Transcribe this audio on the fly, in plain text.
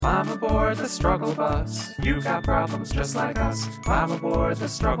aboard the struggle bus. You got problems just like us. Climb aboard the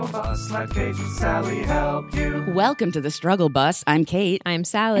struggle bus. Let Kate and Sally help you. Welcome to the Struggle Bus. I'm Kate. I'm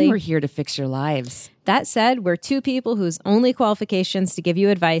Sally. And we're here to fix your lives. That said, we're two people whose only qualifications to give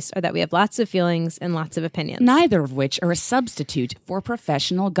you advice are that we have lots of feelings and lots of opinions. Neither of which are a substitute for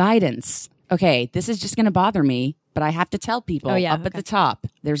professional guidance. Okay, this is just going to bother me, but I have to tell people at the top,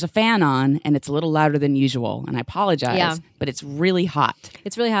 there's a fan on and it's a little louder than usual. And I apologize, but it's really hot.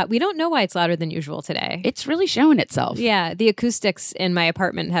 It's really hot. We don't know why it's louder than usual today. It's really showing itself. Yeah, the acoustics in my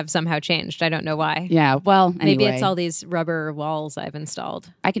apartment have somehow changed. I don't know why. Yeah, well, anyway. Maybe it's all these rubber walls I've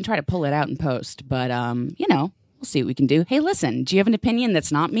installed. I can try to pull it out in post, but, we'll see what we can do. Hey, listen, do you have an opinion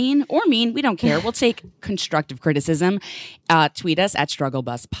that's not mean or mean? We don't care. We'll take constructive criticism. Tweet us at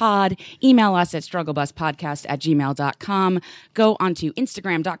StruggleBusPod. Email us at StruggleBusPodcast@gmail.com. Go onto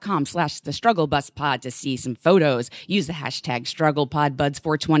Instagram.com/TheStruggleBusPod to see some photos. Use the hashtag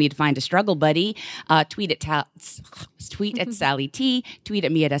StrugglePodBuds420 to find a struggle buddy. Tweet at Sally T. Tweet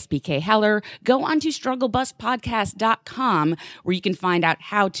at me at SPK Heller. Go onto StruggleBusPodcast.com where you can find out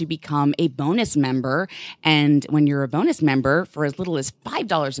how to become a bonus member. And when you're a bonus member, for as little as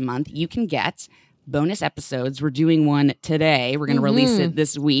 $5 a month, you can get bonus episodes. We're doing one today. We're going to release it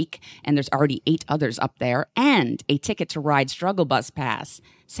this week, and there's already 8 others up there, and a ticket to ride Struggle Bus Pass.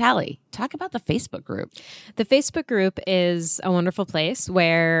 Sally, talk about the Facebook group. The Facebook group is a wonderful place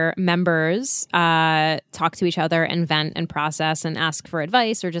where members talk to each other and vent and process and ask for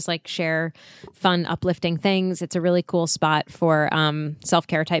advice or just like share fun, uplifting things. It's a really cool spot for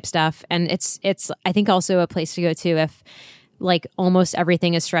self-care type stuff. And it's I think also a place to go to if like almost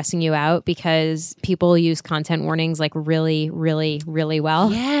everything is stressing you out because people use content warnings like really, really, really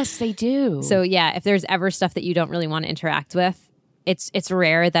well. Yes, they do. So yeah, if there's ever stuff that you don't really want to interact with, it's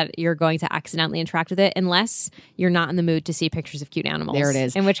rare that you're going to accidentally interact with it unless you're not in the mood to see pictures of cute animals. There it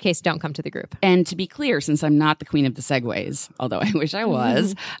is. In which case, don't come to the group. And to be clear, since I'm not the queen of the segues, although I wish I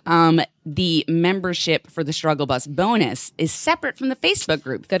was, the membership for the Struggle Bus bonus is separate from the Facebook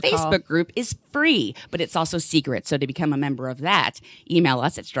group. The Facebook group is free, but it's also secret. So to become a member of that, email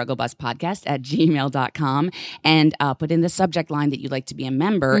us at StruggleBusPodcast@gmail.com and put in the subject line that you'd like to be a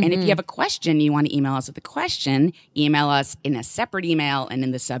member. And if you have a question, you want to email us with a question, email us in a separate email and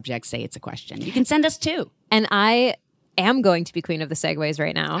in the subject say it's a question. You can send us 2. And I am going to be queen of the segues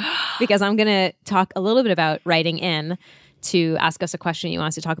right now because I'm going to talk a little bit about writing in to ask us a question you want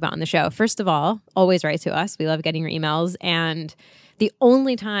us to talk about on the show. First of all, always write to us. We love getting your emails. And the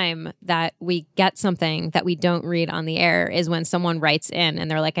only time that we get something that we don't read on the air is when someone writes in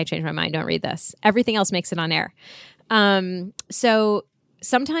and they're like, I changed my mind, don't read this. Everything else makes it on air. So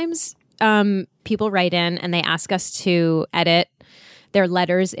sometimes people write in and they ask us to edit their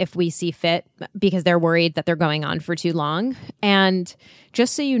letters if we see fit because they're worried that they're going on for too long. And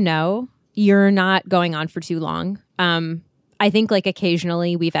just so you know, you're not going on for too long. I think like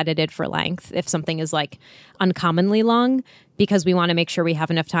occasionally we've edited for length if something is like uncommonly long because we want to make sure we have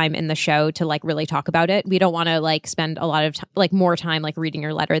enough time in the show to like really talk about it. We don't want to like spend a lot of like more time like reading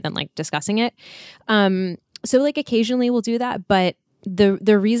your letter than like discussing it. So like occasionally we'll do that, but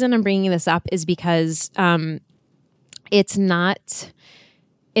the reason I'm bringing this up is because I'm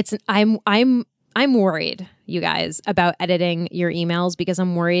worried, you guys, about editing your emails because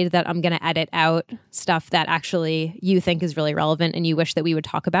I'm worried that I'm going to edit out stuff that actually you think is really relevant and you wish that we would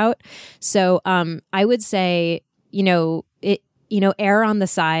talk about. So I would say, err on the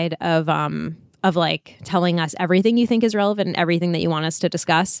side of like telling us everything you think is relevant and everything that you want us to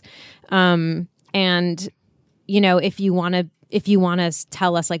discuss. If you want to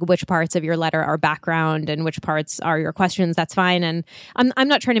tell us like which parts of your letter are background and which parts are your questions, that's fine. And I'm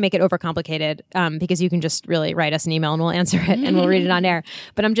not trying to make it overcomplicated because you can just really write us an email and we'll answer it and we'll read it on air.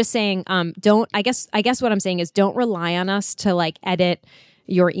 But I'm just saying, I guess what I'm saying is don't rely on us to like edit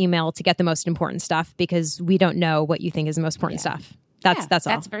your email to get the most important stuff because we don't know what you think is the most important stuff. That's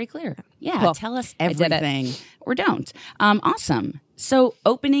all. That's very clear. Yeah, cool. Tell us everything or don't. Awesome. So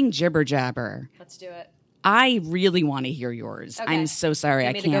opening jibber jabber. Let's do it. I really want to hear yours. Okay. I'm so sorry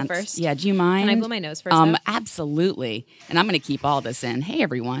I can't. To go first? Yeah, do you mind? Can I blow my nose first? Though? Absolutely. And I'm going to keep all this in. Hey,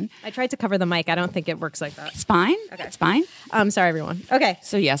 everyone. I tried to cover the mic. I don't think it works like that. It's fine. Okay. It's fine. Sorry, everyone. Okay.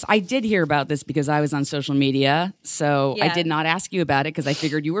 So, yes, I did hear about this because I was on social media. So I did not ask you about it because I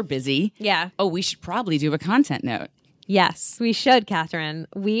figured you were busy. Yeah. Oh, we should probably do a content note. Yes, we should, Catherine.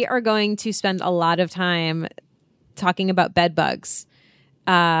 We are going to spend a lot of time talking about bed bugs.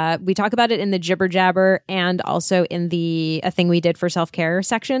 We talk about it in the Jibber Jabber and also in the A Thing We Did for Self-Care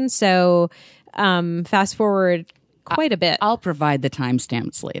section. So fast forward quite a bit. I'll provide the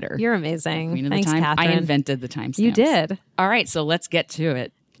timestamps later. You're amazing. Queen of Thanks, the time. Catherine. I invented the timestamps. You did. All right, so let's get to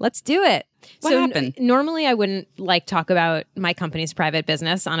it. Let's do it. What happened? Normally I wouldn't like talk about my company's private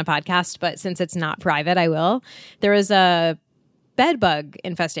business on a podcast, but since it's not private, I will. There is a bed bug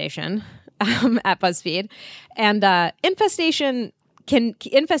infestation at BuzzFeed, and infestations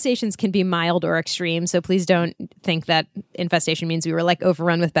can be mild or extreme. So please don't think that infestation means we were like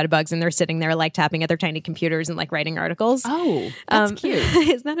overrun with bed bugs and they're sitting there like tapping at their tiny computers and like writing articles. Oh, that's cute.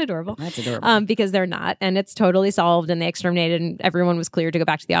 Isn't that adorable? That's adorable. Because they're not, and it's totally solved, and they exterminated, and everyone was cleared to go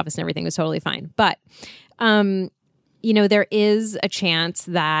back to the office, and everything was totally fine. But, there is a chance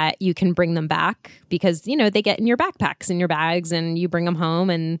that you can bring them back because, they get in your backpacks and your bags, and you bring them home,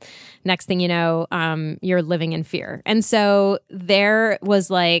 and next thing you know, you're living in fear. And so there was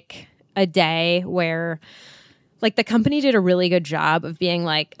like a day where like the company did a really good job of being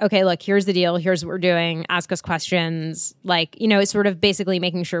like, okay, look, here's the deal. Here's what we're doing. Ask us questions. Like, it's sort of basically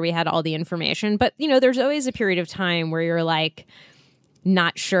making sure we had all the information. But, there's always a period of time where you're like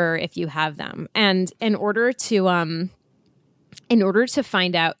not sure if you have them. And in order to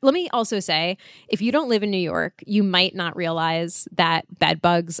find out, let me also say, if you don't live in New York, you might not realize that bed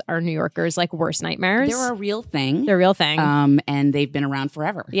bugs are New Yorkers' like worst nightmares. They're a real thing. They're a real thing. And they've been around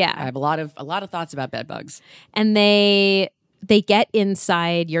forever. Yeah. I have a lot of thoughts about bed bugs. And they get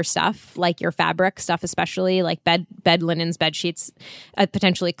inside your stuff, like your fabric stuff, especially like bed linens, bed sheets,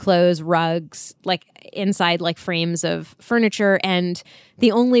 potentially clothes, rugs, like inside like frames of furniture. And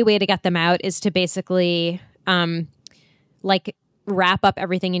the only way to get them out is to basically like wrap up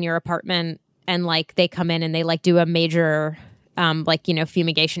everything in your apartment, and like they come in and they like do a major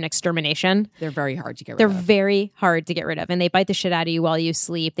fumigation, extermination. They're very hard to get rid They're of. very hard to get rid of, and they bite the shit out of you while you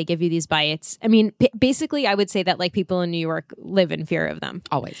sleep. They give you these bites. I mean, basically I would say that like people in New York live in fear of them.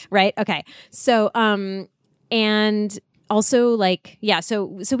 Always. Right? Okay. So and also like, yeah,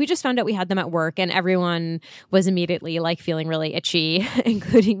 so we just found out we had them at work, and everyone was immediately like feeling really itchy,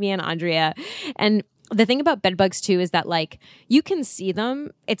 including me and Andrea. And the thing about bed bugs too is that like you can see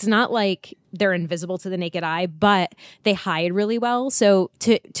them. It's not like they're invisible to the naked eye, but they hide really well. So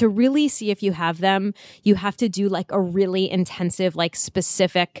to really see if you have them, you have to do like a really intensive, like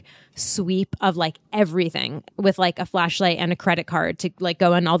specific sweep of like everything with like a flashlight and a credit card to like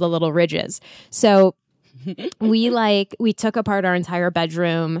go in all the little ridges. So we took apart our entire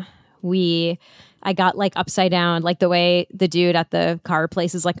bedroom. I got like upside down, like the way the dude at the car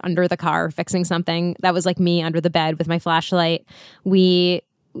place is like under the car fixing something. That was like me under the bed with my flashlight.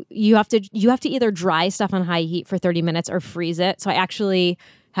 You have to either dry stuff on high heat for 30 minutes or freeze it. So I actually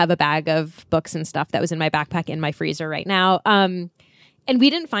have a bag of books and stuff that was in my backpack in my freezer right now. And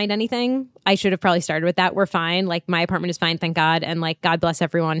we didn't find anything. I should have probably started with that. We're fine. Like my apartment is fine, thank God. And like God bless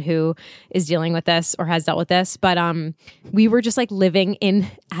everyone who is dealing with this or has dealt with this. But we were just like living in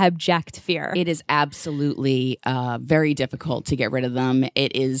abject fear. It is absolutely very difficult to get rid of them.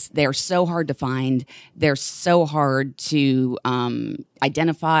 They're so hard to find. They're so hard to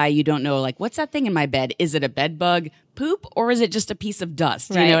identify. You don't know, like, what's that thing in my bed? Is it a bed bug poop or is it just a piece of dust?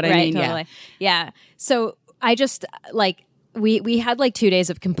 You know what I mean? Totally. Yeah. So I just like, we had like 2 days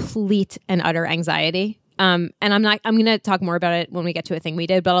of complete and utter anxiety. And I'm going to talk more about it when we get to a thing we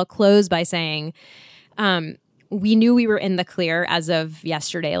did, but I'll close by saying, we knew we were in the clear as of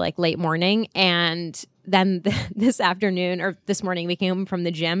yesterday, like late morning. And then this afternoon or this morning, we came from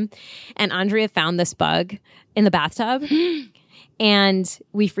the gym and Andrea found this bug in the bathtub and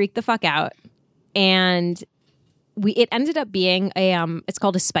we freaked the fuck out. And it ended up being it's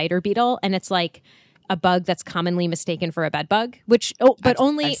called a spider beetle. And it's like a bug that's commonly mistaken for a bed bug, which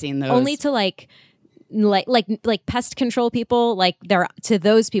I've seen those. only to like pest control people. Like to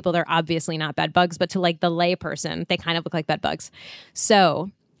those people, they're obviously not bed bugs, but to like the lay person, they kind of look like bed bugs. So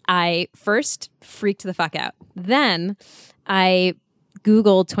I first freaked the fuck out. Then I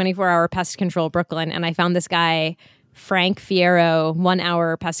Googled 24-hour pest control Brooklyn, and I found this guy, Frank Fierro, 1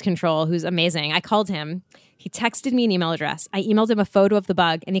 hour pest control, who's amazing. I called him. He texted me an email address. I emailed him a photo of the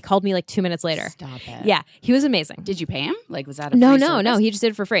bug, and he called me like 2 minutes later. Stop it. Yeah, he was amazing. Did you pay him? Like, was that a No. free service? He just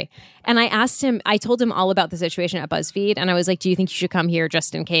did it for free. And I asked him, I told him all about the situation at BuzzFeed, and I was like, do you think you should come here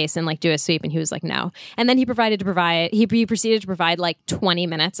just in case and like do a sweep? And he was like, no. And then he proceeded to provide like 20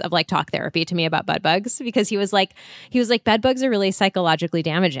 minutes of like talk therapy to me about bed bugs, because he was like, bed bugs are really psychologically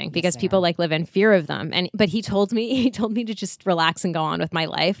damaging because people like live in fear of them. But he told me to just relax and go on with my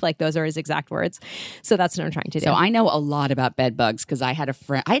life. Like those are his exact words. So that's what I'm trying to do. So I know a lot about bed bugs because I had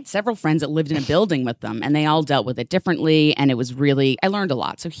several friends that lived in a building with them, and they all dealt with it differently. And it was I learned a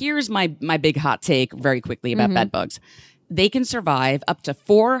lot. So here's my big hot take very quickly about bed bugs. They can survive up to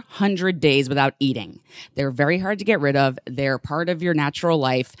 400 days without eating. They're very hard to get rid of. They're part of your natural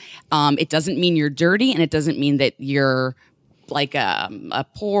life. It doesn't mean you're dirty, and it doesn't mean that you're like a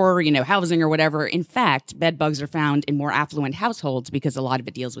poor, housing or whatever. In fact, bed bugs are found in more affluent households because a lot of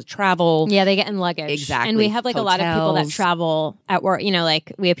it deals with travel. Yeah, they get in luggage. Exactly. And we have like a lot of people that Hotels. travel at work,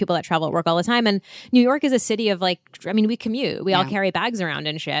 like we have people that travel at work all the time. And New York is a city of we commute. We all carry bags around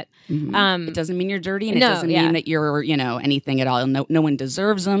and shit. It doesn't mean you're dirty, and it No, doesn't yeah. mean that you're, anything at all. No one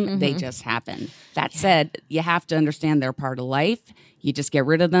deserves them. They just happen. That said, you have to understand they're part of life. You just get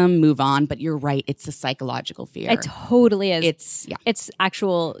rid of them, move on. But you're right. It's a psychological fear. It totally is. It's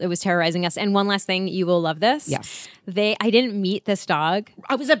It was terrorizing us. And one last thing, you will love this. Yes. I didn't meet this dog.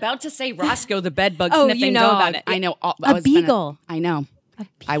 I was about to say Roscoe, the bed bug Oh, sniffing you know dog. about it. I know. A beagle. I know.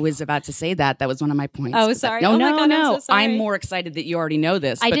 I was about to say that. That was one of my points. Oh, But sorry. No, Oh my no, God, no. I'm so sorry. I'm more excited that you already know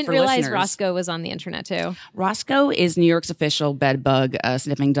this. I but didn't for realize listeners, Roscoe was on the internet too. Roscoe is New York's official bed bug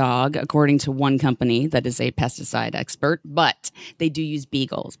sniffing dog, according to one company that is a pesticide expert. But they do use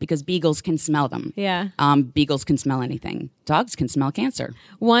beagles because beagles can smell them. Yeah. Beagles can smell anything. Dogs can smell cancer.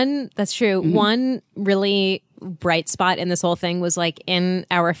 That's true. One really bright spot in this whole thing was like in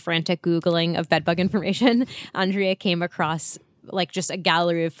our frantic Googling of bedbug information, Andrea came across like just a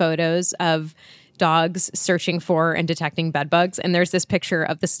gallery of photos of dogs searching for and detecting bed bugs. And there's this picture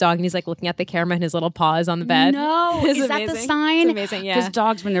of this dog and he's like looking at the camera and his little paw is on the bed. No, It's is that the amazing. sign? It's amazing, yeah. Because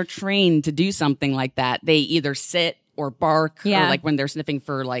dogs, when they're trained to do something like that, they either sit or bark, Yeah. or like when they're sniffing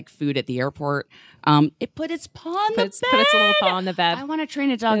for like food at the airport. It put its paw on the bed. Put its little paw on the bed. I want to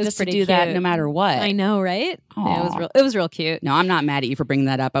train a dog It was just to pretty do that cute. no matter what. I know, right? Yeah, Aw. it was real cute. No, I'm not mad at you for bringing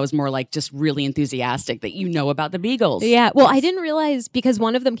that up. I was more like just really enthusiastic that you know about the beagles. Yeah. Well, I didn't realize because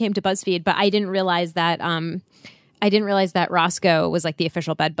one of them came to BuzzFeed, but I didn't realize that Roscoe was like the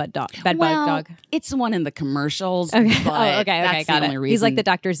official bed bug dog. It's the one in the commercials. Okay. But Okay. that's Got the it. only reason. He's like the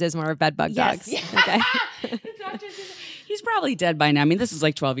Dr. Zismore of bed bug Yes. dogs. Okay. He's probably dead by now. I mean, this was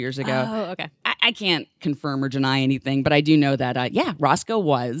like 12 years ago. Oh, okay. I can't confirm or deny anything, but I do know that, Roscoe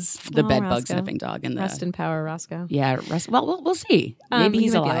was the bed bug Roscoe. sniffing dog. In the, Rest in power, Roscoe. yeah, well, we'll see. Maybe He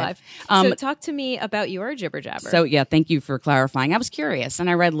he's might be alive. So talk to me about your jibber jabber. So, yeah, thank you for clarifying. I was curious, and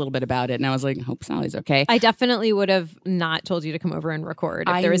I read a little bit about it, and I was like, I hope Sally's okay. I definitely would have not told you to come over and record if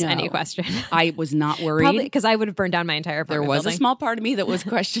I there was know. any question. I was not worried. Probably because I would have burned down my entire There apartment was a building. small part of me that was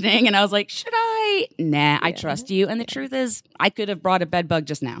questioning, and I was like, should I? Nah, I trust you. And the truth is, I could have brought a bed bug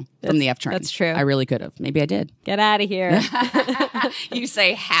just now from the F train. that's true. I really could have. Maybe I did. Get out of here. You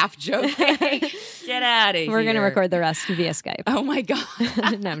say half joking. Get out of here. We're going to record the rest via Skype. Oh my God.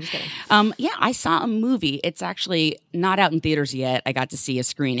 No, I'm just kidding. Yeah, I saw a movie. It's actually not out in theaters yet. I got to see a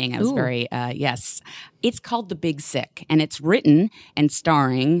screening. I was very, yes. It's called The Big Sick, and it's written and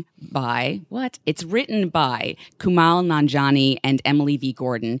starring by, It's written by Kumail Nanjiani and Emily V.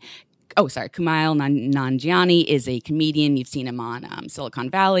 Gordon. Oh, sorry. Kumail Nanjiani is a comedian. You've seen him on Silicon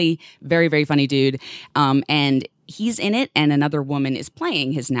Valley. Very, very funny dude. And he's in it, and another woman is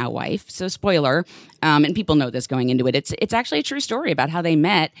playing his now wife. So, spoiler, and people know this going into it. It's actually a true story about how they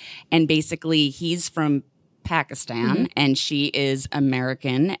met. And basically, he's from Pakistan, and she is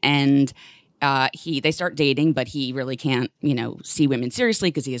American, and they start dating, but he really can't, see women seriously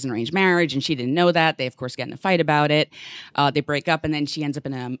because he has an arranged marriage, and she didn't know that. They, of course, get in a fight about it. They break up, and then she ends up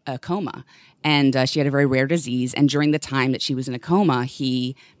in a coma. And she had a very rare disease. And during the time that she was in a coma,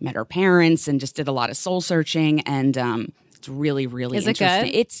 he met her parents and just did a lot of soul searching. And it's really, really Is it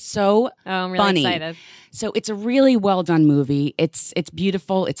interesting. good? It's so I'm really funny. excited. So it's a really well done movie. It's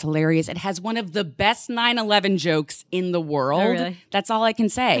beautiful. It's hilarious. It has one of the best 9/11 jokes in the world. Oh, really? That's all I can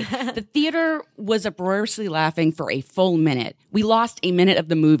say. The theater was uproariously laughing for a full minute. We lost a minute of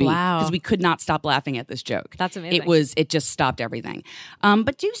the movie Wow. because we could not stop laughing at this joke. That's amazing. It just stopped everything.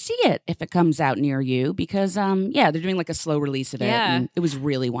 But do see it if it comes out near you because they're doing like a slow release of it. Yeah. And it was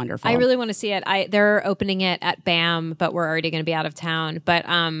really wonderful. I really want to see it. They're opening it at BAM, but we're already going to be out of town. But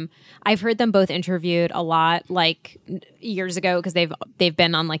I've heard them both interviewed a lot, like years ago, because they've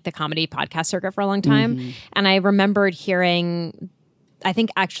been on like the comedy podcast circuit for a long time. And I remembered hearing, I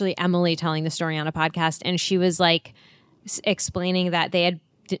think actually Emily telling the story on a podcast, and she was like explaining that they had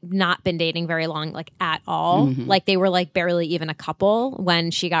not been dating very long, like at all. Like they were like barely even a couple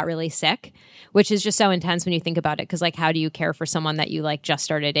when she got really sick, which is just so intense when you think about it. Because like, how do you care for someone that you like just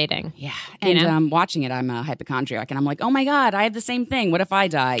started dating? Yeah. You know? And watching it, I'm a hypochondriac, and I'm like, oh my God, I have the same thing. What if I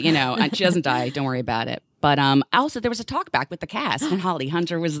die? And she doesn't die. Don't worry about it. But also, there was a talk back with the cast, and Holly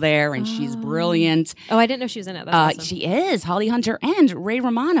Hunter was there, and she's brilliant. Oh, I didn't know she was in it. That's awesome. She is Holly Hunter and Ray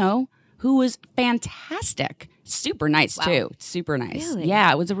Romano, who was fantastic. Super nice too. Super nice. Really?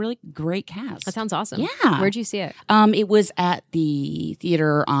 Yeah, it was a really great cast. That sounds awesome. Yeah. Where'd you see it? It was at the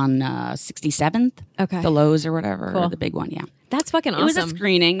theater on 67th. Okay. The Lowe's or whatever. Cool. The big one, yeah. That's fucking awesome. It was a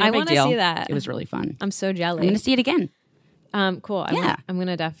screening. No I big want to deal. see that. It was really fun. I'm so I'm jelly. going to see it again. Cool. Yeah. I'm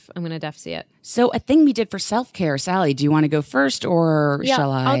gonna def see it. So a thing we did for self-care, Sally, do you want to go first or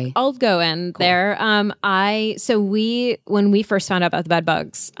shall I? I'll go in there. When we first found out about the bed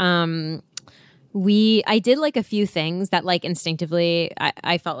bugs, I did like a few things that like instinctively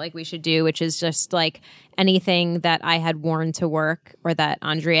I felt like we should do, which is just like anything that I had worn to work or that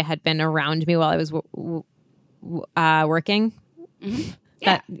Andrea had been around me while I was working. Mm-hmm.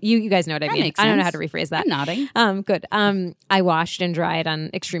 That you guys know what I mean. Makes I don't know how sense. to rephrase that. I'm nodding. Good. I washed and dried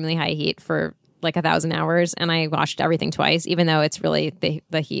on extremely high heat for like 1,000 hours, and I washed everything twice, even though it's really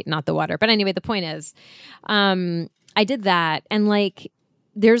the heat, not the water. But anyway, the point is, I did that, and like,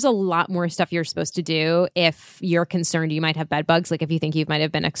 there's a lot more stuff you're supposed to do if you're concerned you might have bed bugs, like if you think you might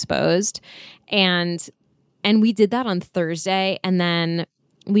have been exposed, and we did that on Thursday, and then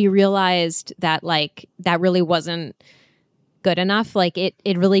we realized that like that really wasn't good enough. Like it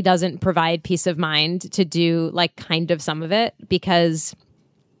really doesn't provide peace of mind to do like kind of some of it, because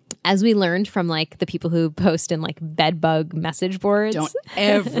as we learned from like the people who post in like bed bug message boards. Don't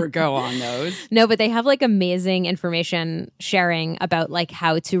ever go on those. No, but they have like amazing information sharing about like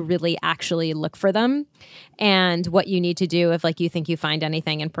how to really actually look for them and what you need to do if like you think you find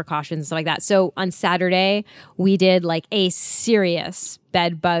anything and precautions and stuff like that. So on Saturday, we did like a serious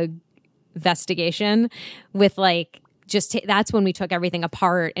bed bug investigation with like that's when we took everything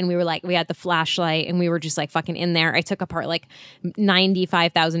apart, and we were like, we had the flashlight and we were just like fucking in there. I took apart like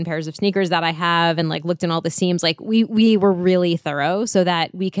 95,000 pairs of sneakers that I have and like looked in all the seams. Like we were really thorough so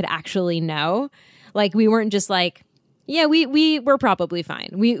that we could actually know. Like we weren't just like, yeah, we were probably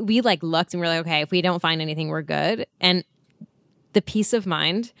fine. We like looked and we're like, okay, if we don't find anything, we're good. And the peace of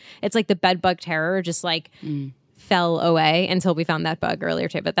mind, it's like the bed bug terror just like fell away until we found that bug earlier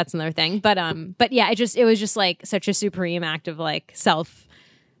today, but that's another thing. But yeah, it was just like such a supreme act of like self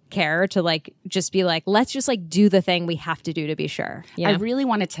care to like just be like, let's just like do the thing we have to do to be sure. You know? I really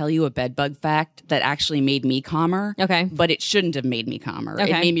want to tell you a bed bug fact that actually made me calmer. Okay. But it shouldn't have made me calmer.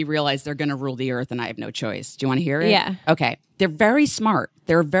 Okay. It made me realize they're going to rule the earth and I have no choice. Do you want to hear it? Yeah. Okay. They're very smart.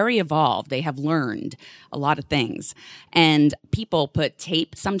 They're very evolved. They have learned a lot of things. And people put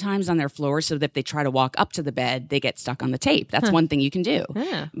tape sometimes on their floor so that if they try to walk up to the bed, they get stuck on the tape. That's one thing you can do.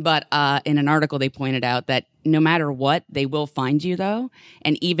 Yeah. But in an article, they pointed out that no matter what, they will find you, though.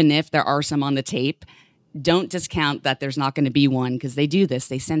 And even if there are some on the tape, don't discount that there's not going to be one, because they do this.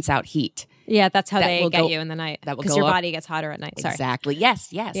 They sense out heat. Yeah, that's how That they will get go- you in the night. that will Because go your up- body gets hotter at night. Sorry. Exactly.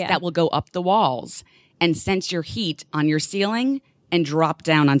 Yes. Yeah. That will go up the walls and sense your heat on your ceiling and drop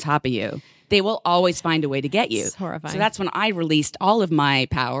down on top of you. They will always find a way to get you. It's horrifying. So that's when I released all of my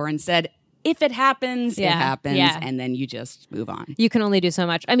power and said, if it happens, it Yeah. happens. Yeah. And then you just move on. You can only do so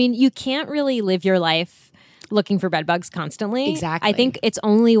much. I mean, you can't really live your life looking for bed bugs constantly. Exactly. I think it's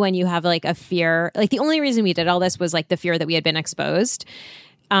only when you have like a fear. Like the only reason we did all this was like the fear that we had been exposed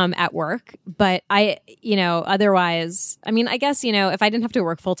at work. But otherwise, I mean, I guess, if I didn't have to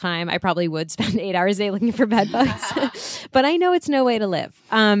work full time, I probably would spend 8 hours a day looking for bed bugs. But I know it's no way to live.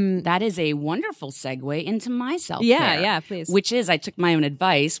 That is a wonderful segue into my self-care. Yeah, please. Which is, I took my own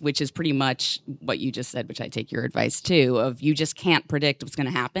advice, which is pretty much what you just said, which I take your advice too, of you just can't predict what's going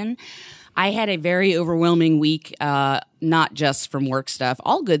to happen. I had a very overwhelming week, not just from work stuff,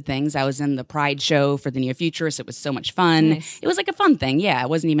 all good things. I was in the Pride show for the Near Futurists. It was so much fun. Nice. It was like a fun thing. Yeah, it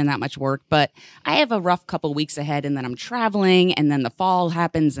wasn't even that much work, but I have a rough couple weeks ahead, and then I'm traveling, and then the fall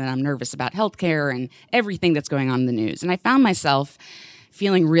happens, and I'm nervous about healthcare and everything that's going on in the news. And I found myself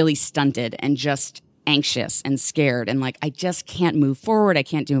feeling really stunted and just anxious and scared, and like I just can't move forward. I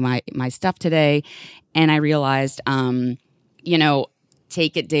can't do my stuff today. And I realized,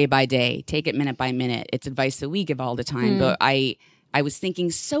 take it day by day, take it minute by minute. It's advice that we give all the time, but I was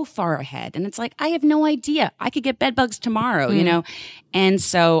thinking so far ahead, and it's like, I have no idea. I could get bed bugs tomorrow, And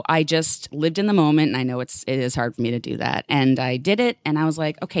so I just lived in the moment, and I know it is hard for me to do that. And I did it, and I was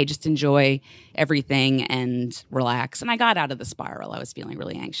like, okay, just enjoy everything and relax. And I got out of the spiral. I was feeling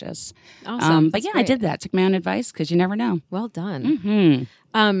really anxious. Awesome. But That's yeah, I great. did that. Took my own advice, because you never know. Well done.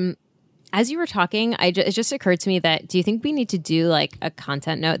 As you were talking, it just occurred to me that, do you think we need to do like a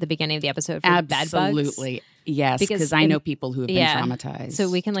content note at the beginning of the episode for bed bugs? Absolutely. Yes, because I know people who have been traumatized. So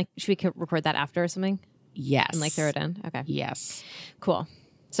we can should we record that after or something yes. and like throw it in? Okay. Yes. Cool.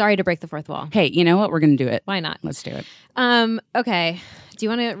 Sorry to break the fourth wall. Hey, you know what? We're going to do it. Why not? Let's do it. Okay. Do you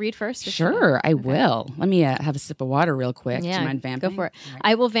want to read first? Sure, I will. Let me have a sip of water real quick. Do you mind vamping? Go for it. All right.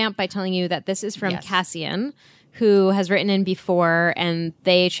 I will vamp by telling you that this is from Yes. Cassian, who has written in before, and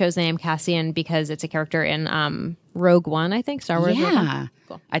they chose the name Cassian because it's a character in Rogue One, I think, Star Wars. Rogue One. Yeah.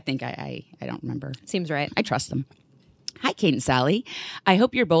 Cool. I think I don't remember. Seems right. I trust them. Hi, Kate and Sally. I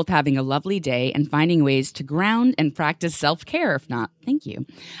hope you're both having a lovely day and finding ways to ground and practice self-care. If not, thank you.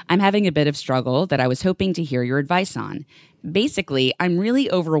 I'm having a bit of struggle that I was hoping to hear your advice on. Basically, I'm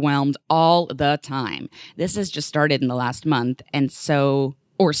really overwhelmed all the time. This has just started in the last month and it's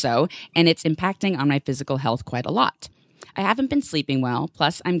impacting on my physical health quite a lot. I haven't been sleeping well,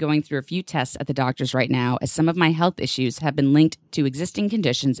 plus I'm going through a few tests at the doctor's right now as some of my health issues have been linked to existing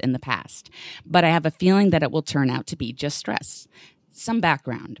conditions in the past. But I have a feeling that it will turn out to be just stress. Some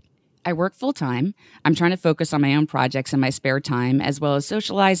background. I work full-time. I'm trying to focus on my own projects in my spare time, as well as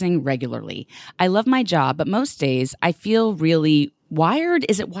socializing regularly. I love my job, but most days I feel really wired.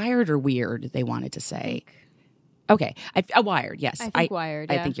 Is it wired or weird, they wanted to say? Okay. Wired, yes. I think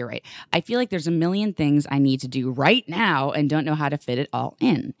wired, yeah. I think you're right. I feel like there's a million things I need to do right now and don't know how to fit it all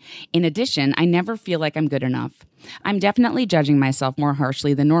in. In addition, I never feel like I'm good enough. I'm definitely judging myself more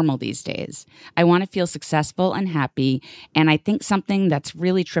harshly than normal these days. I want to feel successful and happy, and I think something that's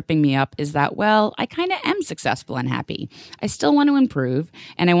really tripping me up is that, well, I kind of am successful and happy. I still want to improve,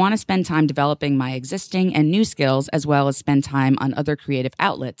 and I want to spend time developing my existing and new skills as well as spend time on other creative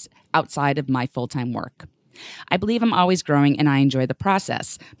outlets outside of my full-time work. I believe I'm always growing and I enjoy the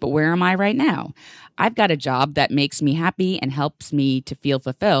process, but where am I right now? I've got a job that makes me happy and helps me to feel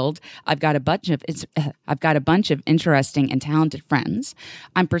fulfilled. I've got a bunch of interesting and talented friends.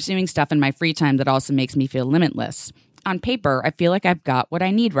 I'm pursuing stuff in my free time that also makes me feel limitless. On paper, I feel like I've got what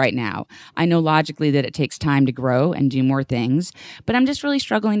I need right now. I know logically that it takes time to grow and do more things, but I'm just really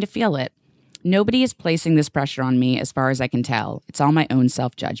struggling to feel it. Nobody is placing this pressure on me as far as I can tell. It's all my own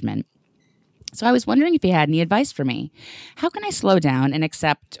self-judgment. So I was wondering if you had any advice for me. How can I slow down and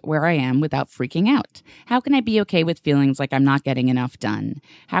accept where I am without freaking out? How can I be okay with feelings like I'm not getting enough done?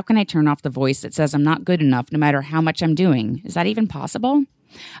 How can I turn off the voice that says I'm not good enough no matter how much I'm doing? Is that even possible?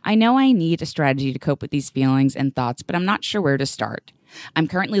 I know I need a strategy to cope with these feelings and thoughts, but I'm not sure where to start. I'm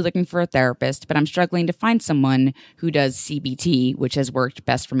currently looking for a therapist, but I'm struggling to find someone who does CBT, which has worked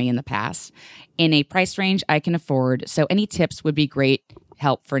best for me in the past, in a price range I can afford. So any tips would be great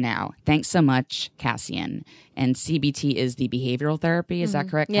help for now. Thanks so much, Cassian. And CBT is the behavioral therapy. Is that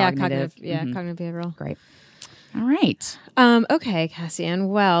correct? Yeah, cognitive behavioral. Great. All right. Okay, Cassian.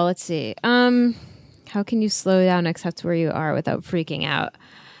 Well, let's see. How can you slow down, accept where you are without freaking out?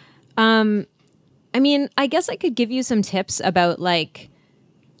 I mean, I guess I could give you some tips about like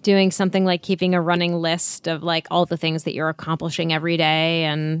doing something like keeping a running list of like all the things that you're accomplishing every day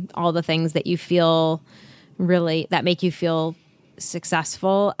and all the things that you feel really that make you feel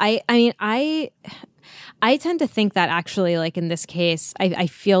successful. I mean, I tend to think that actually, like in this case, I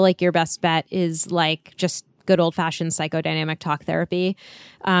feel like your best bet is like just good old fashioned psychodynamic talk therapy.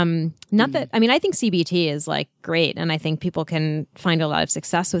 Not that, I mean, I think CBT is like great and I think people can find a lot of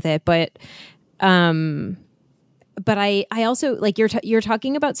success with it, but I also like you're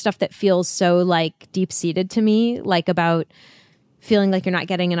talking about stuff that feels so like deep seated to me, like about feeling like you're not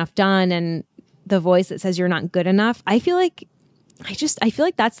getting enough done and the voice that says you're not good enough. I feel like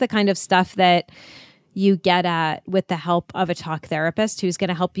that's the kind of stuff that you get at with the help of a talk therapist who's going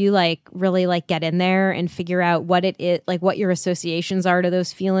to help you like really like get in there and figure out what it is, like what your associations are to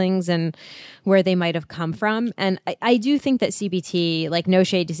those feelings and where they might have come from. And I do think that CBT, like no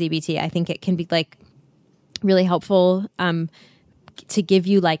shade to CBT, I think it can be like really helpful to give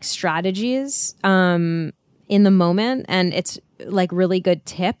you like strategies in the moment. And it's like really good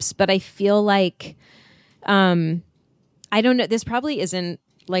tips, but I feel like I don't know. This probably isn't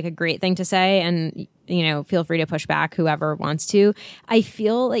like a great thing to say. And, you know, feel free to push back whoever wants to. I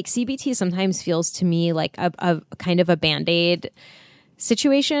feel like CBT sometimes feels to me like a kind of a Band-Aid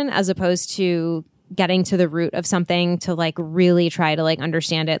situation as opposed to getting to the root of something to like really try to like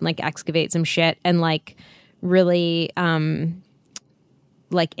understand it and like excavate some shit and like really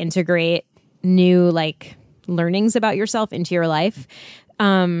like integrate new like learnings about yourself into your life.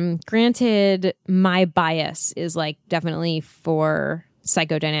 Granted, my bias is like definitely for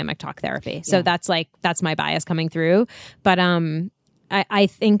psychodynamic talk therapy. So that's my bias coming through. But I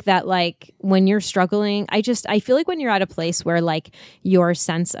think that like when you're struggling, I feel like when you're at a place where like your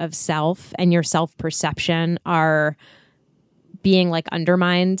sense of self and your self-perception are being like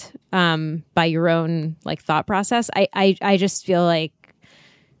undermined by your own like thought process, I just feel like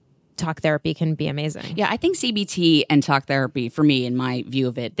talk therapy can be amazing. Yeah, I think CBT and talk therapy, for me, in my view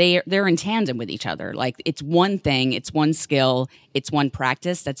of it, they're in tandem with each other. Like it's one thing, it's one skill, it's one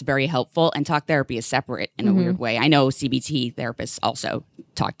practice that's very helpful, and talk therapy is separate in a weird way. I know CBT therapists also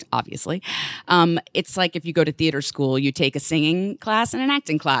talked, obviously. It's like if you go to theater school, you take a singing class and an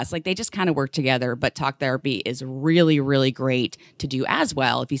acting class. Like they just kind of work together, but talk therapy is really, really great to do as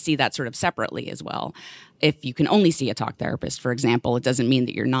well if you see that sort of separately as well. If you can only see a talk therapist, for example, it doesn't mean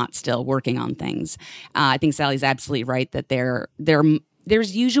that you're not still working on things. I think Sally's absolutely right that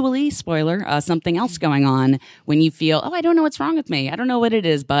there's usually, spoiler, something else going on when you feel, I don't know what's wrong with me. I don't know what it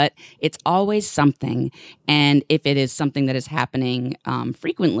is, but it's always something. And if it is something that is happening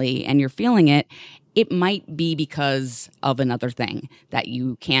frequently and you're feeling it, it might be because of another thing that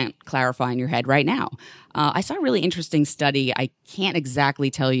you can't clarify in your head right now. I saw a really interesting study. I can't exactly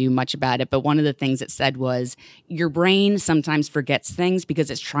tell you much about it, but one of the things it said was your brain sometimes forgets things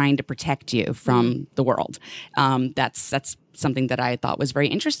because it's trying to protect you from the world. That's something that I thought was very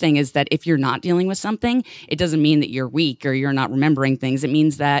interesting, is that if you're not dealing with something, it doesn't mean that you're weak or you're not remembering things. It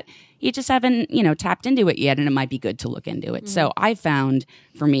means that you just haven't, tapped into it yet, and it might be good to look into it. So I found,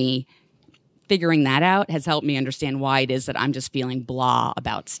 for me, figuring that out has helped me understand why it is that I'm just feeling blah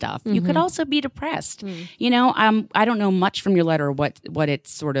about stuff. You could also be depressed. I don't know much from your letter what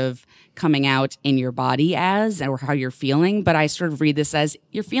it's sort of coming out in your body as or how you're feeling, but I sort of read this as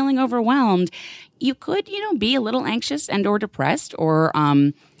you're feeling overwhelmed. You could, be a little anxious and or depressed, or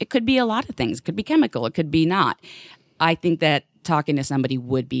it could be a lot of things. It could be chemical. It could be not. I think that talking to somebody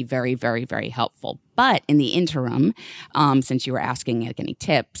would be very, very, very helpful. But in the interim, since you were asking any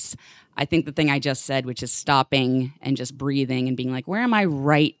tips, I think the thing I just said, which is stopping and just breathing and being like, where am I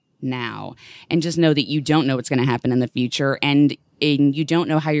right now? And just know that you don't know what's going to happen in the future, and you don't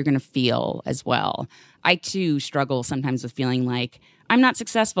know how you're going to feel as well. I, too, struggle sometimes with feeling like I'm not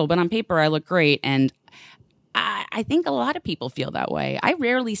successful, but on paper I look great. And I think a lot of people feel that way. I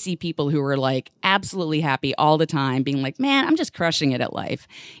rarely see people who are like absolutely happy all the time being like, man, I'm just crushing it at life.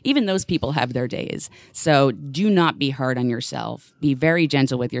 Even those people have their days. So do not be hard on yourself. Be very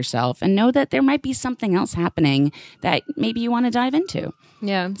gentle with yourself and know that there might be something else happening that maybe you want to dive into.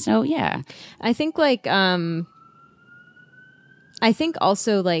 Yeah. So, yeah. I think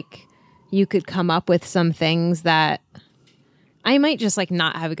also like you could come up with some things that I might just like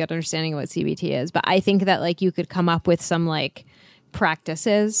not have a good understanding of what CBT is, but I think that like you could come up with some like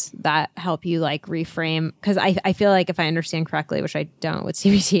practices that help you like reframe, because I feel like if I understand correctly, which I don't, what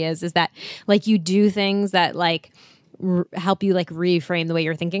CBT is that like you do things that like help you like reframe the way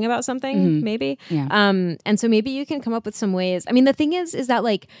you're thinking about something, maybe. Yeah. And so maybe you can come up with some ways. I mean, the thing is that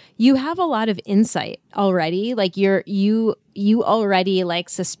like you have a lot of insight already. Like you already like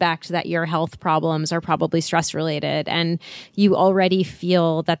suspect that your health problems are probably stress related, and you already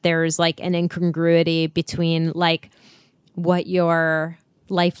feel that there's like an incongruity between like what your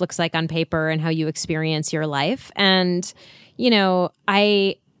life looks like on paper and how you experience your life. And,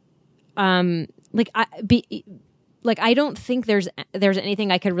 I don't think there's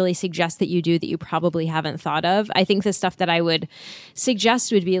anything I could really suggest that you do that you probably haven't thought of. I think the stuff that I would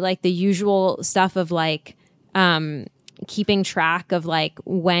suggest would be like the usual stuff of like keeping track of like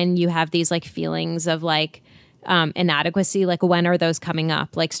when you have these like feelings of like inadequacy, like when are those coming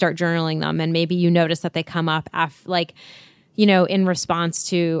up? Like start journaling them, and maybe you notice that they come up in response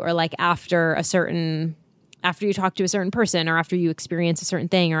to or like after you talk to a certain person, or after you experience a certain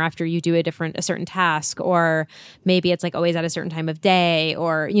thing, or after you do a certain task, or maybe it's like always at a certain time of day,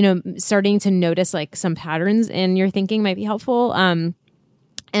 or, starting to notice like some patterns in your thinking might be helpful. And,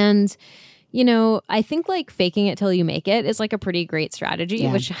 I think like faking it till you make it is like a pretty great strategy,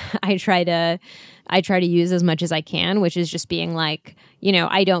 which I try to use as much as I can, which is just being like,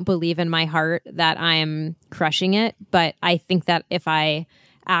 I don't believe in my heart that I'm crushing it, but I think that if I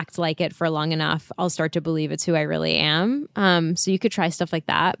act like it for long enough, I'll start to believe it's who I really am. So you could try stuff like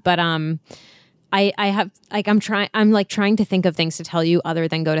that. But I'm trying to think of things to tell you other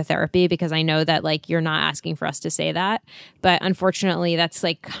than go to therapy, because I know that like you're not asking for us to say that. But unfortunately, that's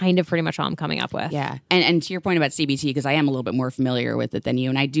like kind of pretty much all I'm coming up with. Yeah. And to your point about CBT, because I am a little bit more familiar with it than you,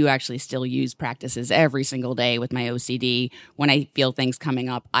 and I do actually still use practices every single day with my OCD. When I feel things coming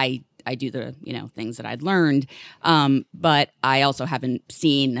up, I do the, things that I'd learned. But I also haven't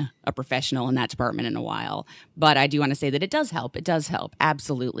seen a professional in that department in a while. But I do want to say that it does help. It does help.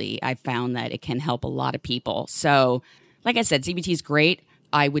 Absolutely. I've found that it can help a lot of people. So like I said, CBT is great.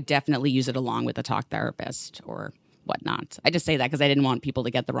 I would definitely use it along with a talk therapist or whatnot. I just say that because I didn't want people to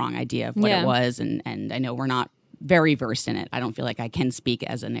get the wrong idea of what it was. And I know we're not very versed in it. I don't feel like I can speak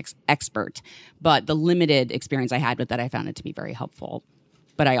as an expert. But the limited experience I had with that, I found it to be very helpful.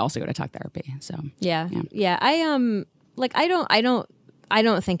 But I also go to talk therapy. So yeah. I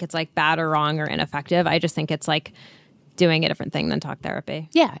don't think it's like bad or wrong or ineffective. I just think it's like doing a different thing than talk therapy.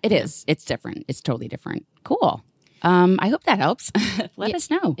 Yeah, it is. It's different. It's totally different. Cool. I hope that helps. Let us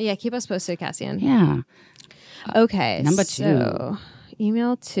know. Yeah, keep us posted, Cassian. Yeah. Okay. Number so,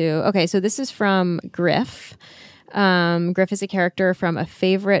 email 2. Okay, so this is from Griff. Griff is a character from a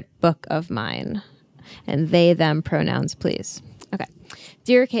favorite book of mine. And they, them pronouns, please. Okay.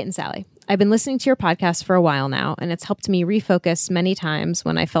 Dear Kate and Sally, I've been listening to your podcast for a while now, and it's helped me refocus many times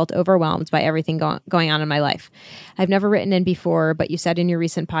when I felt overwhelmed by everything going on in my life. I've never written in before, but you said in your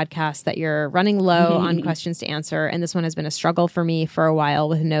recent podcast that you're running low on questions to answer, and this one has been a struggle for me for a while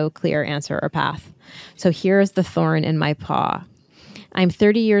with no clear answer or path. So here's the thorn in my paw. I'm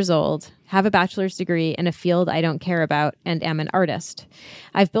 30 years old, have a bachelor's degree in a field I don't care about, and am an artist.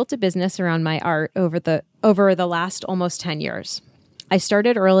 I've built a business around my art over the last almost 10 years. I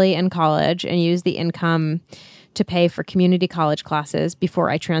started early in college and used the income to pay for community college classes before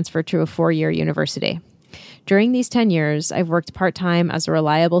I transferred to a 4-year university. During these 10 years, I've worked part-time as a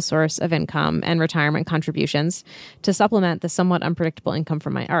reliable source of income and retirement contributions to supplement the somewhat unpredictable income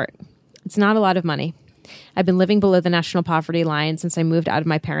from my art. It's not a lot of money. I've been living below the national poverty line since I moved out of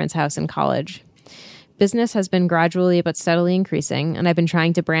my parents' house in college. Business has been gradually but steadily increasing, and I've been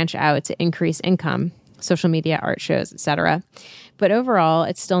trying to branch out to increase income, social media, art shows, etc. But overall,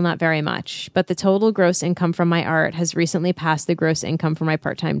 it's still not very much. But the total gross income from my art has recently passed the gross income from my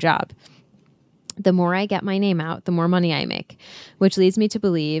part-time job. The more I get my name out, the more money I make, which leads me to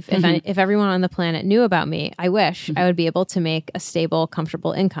believe if everyone on the planet knew about me, I wish I would be able to make a stable,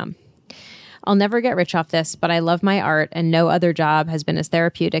 comfortable income. I'll never get rich off this, but I love my art, and no other job has been as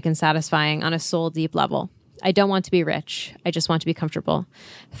therapeutic and satisfying on a soul-deep level. I don't want to be rich. I just want to be comfortable.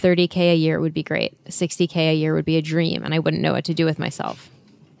 $30K a year would be great. $60K a year would be a dream, and I wouldn't know what to do with myself.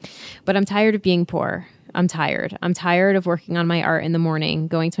 But I'm tired of being poor. I'm tired. I'm tired of working on my art in the morning,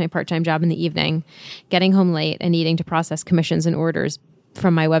 going to my part-time job in the evening, getting home late, and needing to process commissions and orders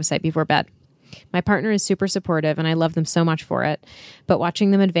from my website before bed. My partner is super supportive, and I love them so much for it. But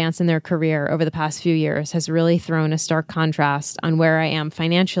watching them advance in their career over the past few years has really thrown a stark contrast on where I am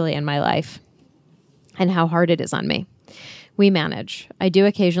financially in my life and how hard it is on me. We manage. I do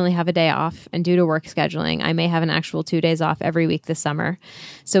occasionally have a day off, and due to work scheduling, I may have an actual 2 days off every week this summer.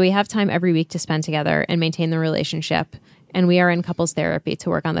 So we have time every week to spend together and maintain the relationship, and we are in couples therapy to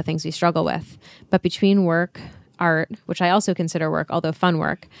work on the things we struggle with. But between work, art, which I also consider work, although fun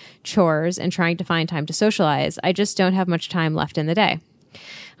work, chores, and trying to find time to socialize, I just don't have much time left in the day.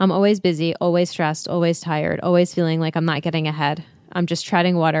 I'm always busy, always stressed, always tired, always feeling like I'm not getting ahead. I'm just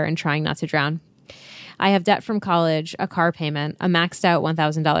treading water and trying not to drown. I have debt from college, a car payment, a maxed out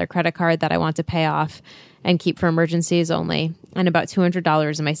 $1,000 credit card that I want to pay off and keep for emergencies only, and about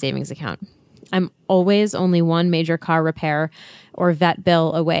 $200 in my savings account. I'm always only one major car repair or vet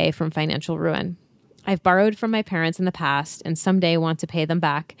bill away from financial ruin. I've borrowed from my parents in the past and someday want to pay them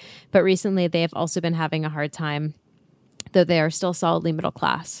back, but recently they have also been having a hard time, though they are still solidly middle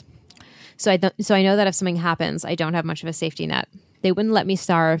class. So I know that if something happens, I don't have much of a safety net. They wouldn't let me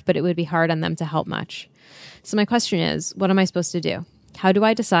starve, but it would be hard on them to help much. So my question is, what am I supposed to do? How do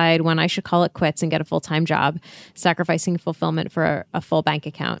I decide when I should call it quits and get a full-time job, sacrificing fulfillment for a full bank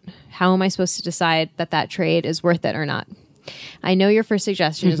account? How am I supposed to decide that trade is worth it or not? I know your first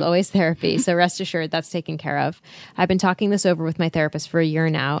suggestion is always therapy, so rest assured that's taken care of. I've been talking this over with my therapist for a year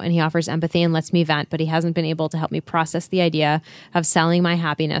now, and he offers empathy and lets me vent, but he hasn't been able to help me process the idea of selling my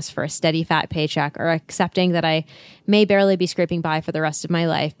happiness for a steady fat paycheck or accepting that I may barely be scraping by for the rest of my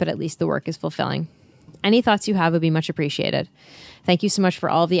life, but at least the work is fulfilling. Any thoughts you have would be much appreciated. Thank you so much for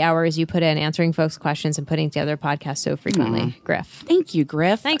all the hours you put in answering folks' questions and putting together podcasts so frequently. Griff. Thank you,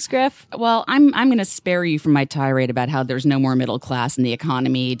 Griff. Thanks, Griff. Well, I'm going to spare you from my tirade about how there's no more middle class and the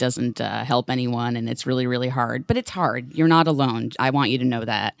economy doesn't help anyone and it's really, really hard. But it's hard. You're not alone. I want you to know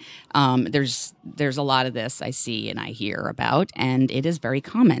that. There's a lot of this I see and I hear about, and it is very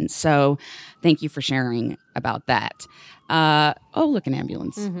common. So thank you for sharing about that. Look, an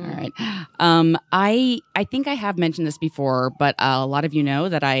ambulance. Mm-hmm. All right. I think I have mentioned this before, but a lot of you know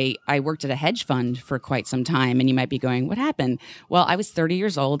that I worked at a hedge fund for quite some time, and you might be going, what happened? Well, I was 30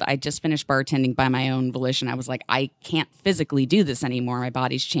 years old. I just finished bartending by my own volition. I was like, I can't physically do this anymore. My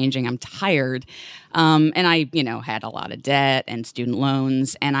body's changing. I'm tired. And I, had a lot of debt and student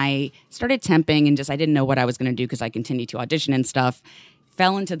loans, and I started temping and I didn't know what I was going to do because I continued to audition and stuff.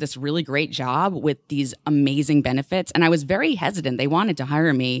 Fell into this really great job with these amazing benefits. And I was very hesitant. They wanted to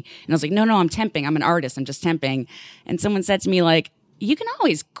hire me. And I was like, no, I'm temping. I'm an artist. I'm just temping. And someone said to me, you can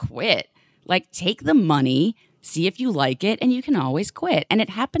always quit. Take the money, see if you like it, and you can always quit. And it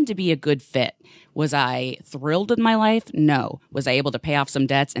happened to be a good fit. Was I thrilled with my life? No. Was I able to pay off some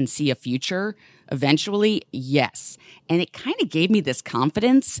debts and see a future eventually? Yes. And it kind of gave me this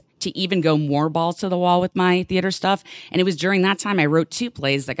confidence to even go more balls to the wall with my theater stuff. And it was during that time I wrote 2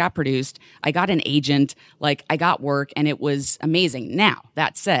 plays that got produced. I got an agent, like I got work, and it was amazing. Now,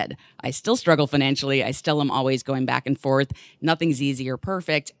 that said, I still struggle financially. I still am always going back and forth. Nothing's easy or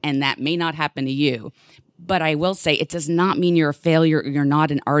perfect, and that may not happen to you. But I will say it does not mean you're a failure or you're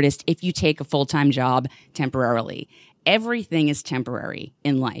not an artist if you take a full-time job temporarily. Everything is temporary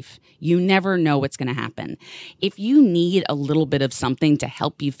in life. You never know what's going to happen. If you need a little bit of something to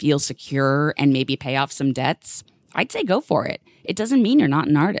help you feel secure and maybe pay off some debts, I'd say go for it. It doesn't mean you're not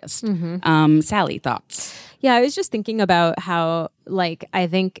an artist. Sally, thoughts? Yeah, I was just thinking about how, like, I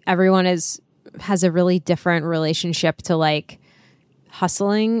think everyone has a really different relationship to, like,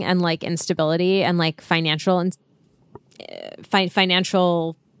 hustling and, like, instability and, like, financial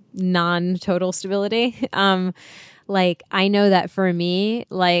non-total stability. Like, I know that for me,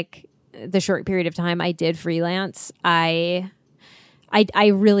 like, the short period of time I did freelance, I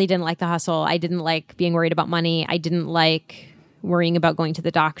really didn't like the hustle. I didn't like being worried about money. I didn't like worrying about going to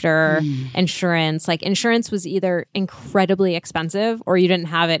the doctor, insurance. Like, insurance was either incredibly expensive or you didn't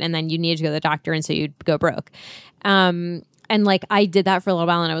have it and then you needed to go to the doctor and so you'd go broke. And like, I did that for a little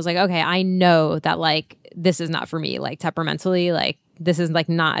while and I was like, okay, I know that, like, this is not for me, like, temperamentally, like, this is, like,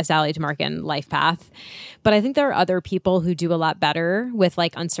 not a Sally Tamarkin life path. But I think there are other people who do a lot better with,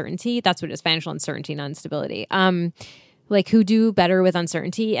 like, uncertainty. That's what it is, financial uncertainty, not instability. Like, who do better with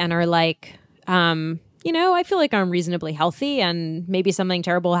uncertainty and are like, you know, I feel like I'm reasonably healthy and maybe something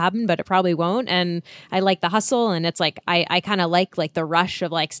terrible will happen, but it probably won't. And I like the hustle. And it's like, I kind of like the rush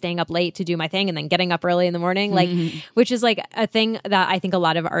of, like, staying up late to do my thing and then getting up early in the morning, like, which is, like, a thing that I think a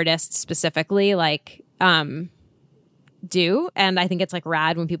lot of artists specifically, like, do. And I think it's, like,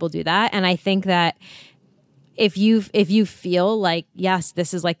 rad when people do that. And I think that if you feel like, yes,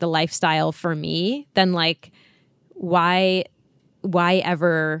 this is, like, the lifestyle for me, then, like, why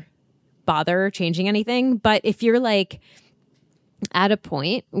ever bother changing anything? But if you're, like, at a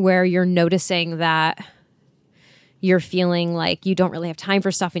point where you're noticing that you're feeling like you don't really have time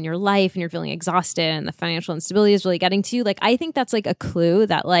for stuff in your life and you're feeling exhausted and the financial instability is really getting to you, like, I think that's, like, a clue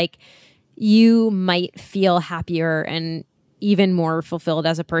that, like, you might feel happier and even more fulfilled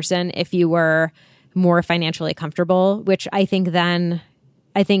as a person if you were more financially comfortable, which I think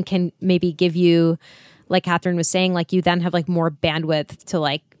can maybe give you, like Catherine was saying, like, you then have, like, more bandwidth to,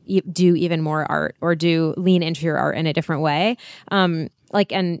 like, do even more art or lean into your art in a different way.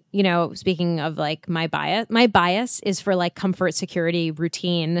 Like, and, you know, speaking of, like, my bias is for, like, comfort, security,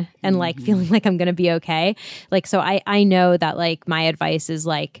 routine, and, like, feeling like I'm going to be okay. Like, so I know that, like, my advice is,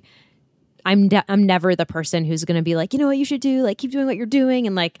 like, I'm never the person who's going to be like, you know what you should do? Like, keep doing what you're doing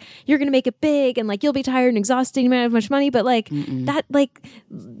and, like, you're going to make it big and, like, you'll be tired and exhausted. You might have much money, but, like, that, like,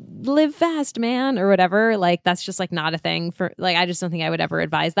 live fast, man, or whatever. Like, that's just, like, not a thing for, like, I just don't think I would ever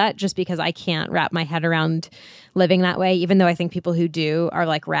advise that just because I can't wrap my head around living that way, even though I think people who do are,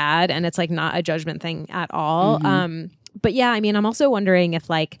 like, rad and it's, like, not a judgment thing at all. But yeah, I mean, I'm also wondering if,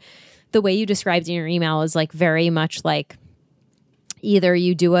 like, the way you described in your email is, like, very much like either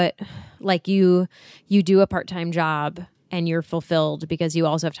you do it, like, you do a part-time job and you're fulfilled because you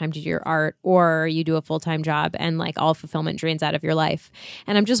also have time to do your art, or you do a full-time job and, like, all fulfillment drains out of your life.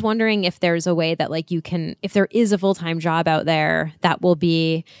 And I'm just wondering if there's a way that, like, you can, if there is a full-time job out there that will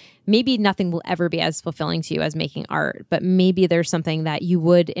be, maybe nothing will ever be as fulfilling to you as making art, but maybe there's something that you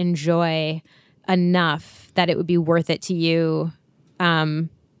would enjoy enough that it would be worth it to you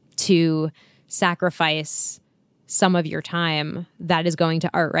to sacrifice some of your time that is going to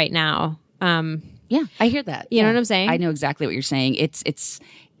art right now. Yeah, I hear that. You know what I'm saying? I know exactly what you're saying. It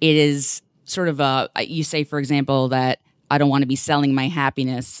is sort of you say, for example, that I don't want to be selling my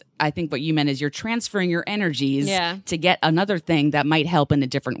happiness. I think what you meant is you're transferring your energies to get another thing that might help in a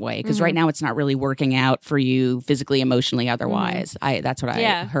different way. Because right now it's not really working out for you physically, emotionally, otherwise. That's what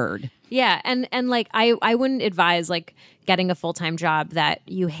I heard. Yeah. And like, I wouldn't advise, like, getting a full-time job that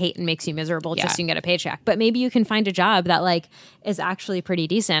you hate and makes you miserable just so you can get a paycheck. But maybe you can find a job that, like, is actually pretty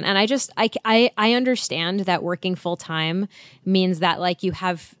decent. And I understand that working full-time means that, like, you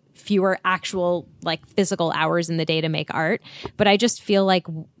have fewer actual, like, physical hours in the day to make art. But I just feel like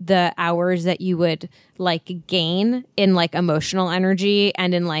the hours that you would, like, gain in, like, emotional energy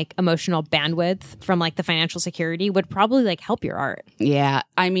and in, like, emotional bandwidth from, like, the financial security would probably, like, help your art. Yeah.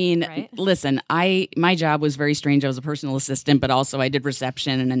 I mean, listen, my job was very strange. I was a personal assistant, but also I did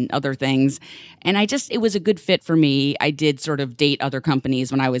reception and other things. And it was a good fit for me. I did sort of date other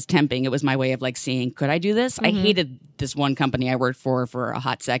companies when I was temping. It was my way of, like, seeing, could I do this? I hated this one company I worked for a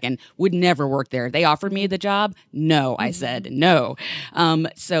hot second, would never work there They offered me the job. No, I said no.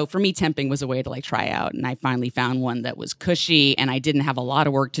 So for me, temping was a way to like try out. And I finally found one that was cushy and I didn't have a lot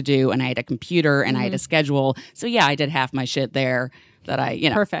of work to do. And I had a computer and I had a schedule. So yeah, I did half my shit there that I,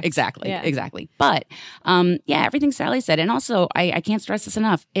 Perfect. Exactly. But everything Sally said. And also, I can't stress this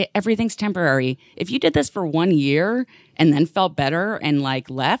enough. Everything's temporary. If you did this for 1 year and then felt better and like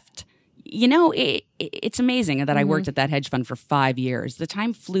left, it's amazing that I worked at that hedge fund for 5 years. The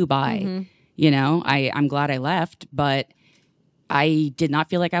time flew by. I'm glad I left, but I did not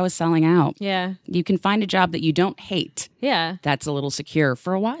feel like I was selling out. Yeah. You can find a job that you don't hate. Yeah. That's a little secure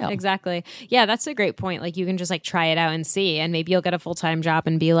for a while. Exactly. Yeah, that's a great point. Like you can just like try it out and see, and maybe you'll get a full-time job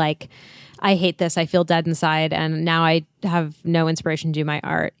and be like, I hate this. I feel dead inside and now I have no inspiration to do my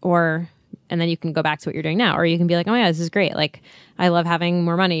art. And then you can go back to what you're doing now. Or you can be like, oh yeah, this is great. Like I love having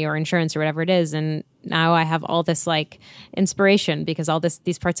more money or insurance or whatever it is. And now I have all this like inspiration because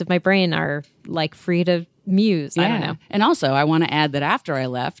these parts of my brain are like free to muse. I don't know. And also I want to add that after I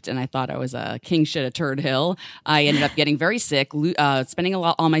left and I thought I was a king shit at Turd Hill, I ended up getting very sick, spending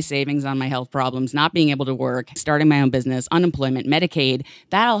all my savings on my health problems, not being able to work, starting my own business, unemployment, Medicaid.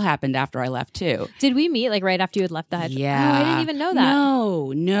 That all happened after I left too. Did we meet like right after you had left that? Yeah. Oh, I didn't even know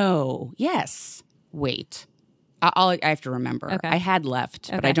that. No. Yes. Wait. I have to remember. Okay. I had left,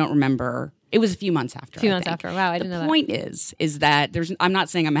 but I don't remember. It was a few months after. A few months after. Wow, I didn't know that. The point is that I'm not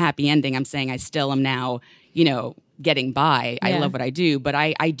saying I'm a happy ending. I'm saying I still am now, getting by. I love what I do, but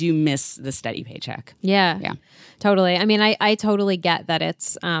I do miss the steady paycheck. Yeah. Totally. I mean, I totally get that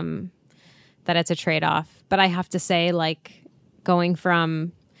it's a trade-off, but I have to say, like, going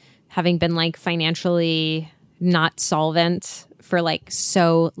from having been like financially not solvent for like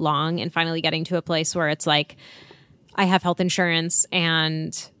so long and finally getting to a place where it's like I have health insurance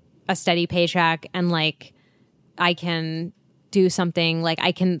and a steady paycheck and like I can do something, like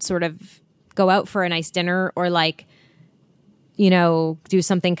I can sort of go out for a nice dinner or like, do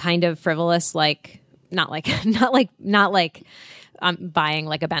something kind of frivolous, like not like buying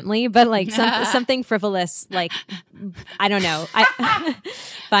like a Bentley, but like something frivolous, like I don't know.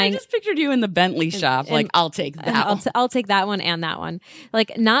 I just pictured you in the Bentley shop. Like I'll take that. I'll take that one and that one.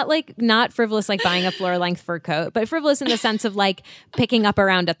 Like not frivolous like buying a floor length fur coat, but frivolous in the sense of like picking up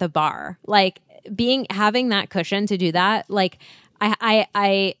around at the bar, like having that cushion to do that. Like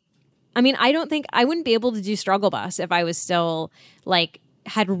I mean, I don't think I wouldn't be able to do Struggle Bus if I was still like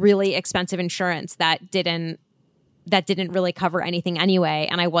had really expensive insurance that didn't really cover anything anyway,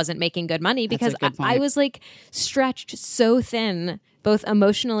 and I wasn't making good money because I was like stretched so thin, both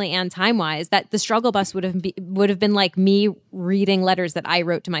emotionally and time wise, that the Struggle Bus would have been like me reading letters that I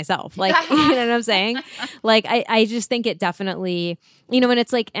wrote to myself. Like, you know what I'm saying? Like, I just think it definitely, and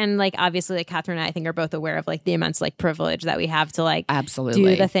it's like, and like obviously, like Catherine and I think are both aware of like the immense like privilege that we have to like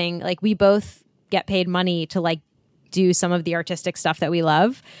absolutely do the thing. Like, we both get paid money to like do some of the artistic stuff that we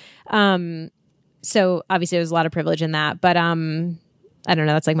love. So obviously there's a lot of privilege in that, but I don't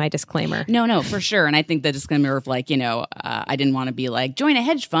know. That's like my disclaimer. No, for sure. And I think the disclaimer of like, I didn't want to be like, join a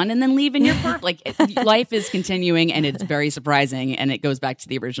hedge fund and then leave in your perf. Like life is continuing and it's very surprising. And it goes back to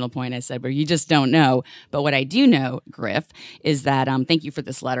the original point I said, where you just don't know. But what I do know, Griff, is that thank you for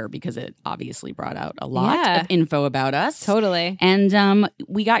this letter because it obviously brought out a lot of info about us. Totally. And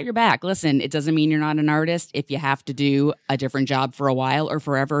we got your back. Listen, it doesn't mean you're not an artist if you have to do a different job for a while or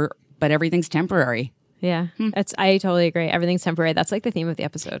forever, but everything's temporary. Yeah, I totally agree. Everything's temporary. That's like the theme of the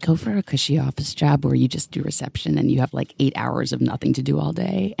episode. Go for a cushy office job where you just do reception and you have like 8 hours of nothing to do all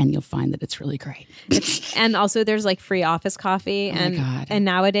day, and you'll find that it's really great. And also, there's like free office coffee, and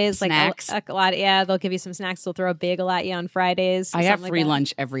nowadays snacks. like a lot. Yeah, they'll give you some snacks. They'll throw a bagel at you on Fridays. I have free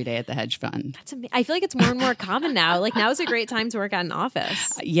lunch every day at the hedge fund. I feel like it's more and more common now. Like now is a great time to work at an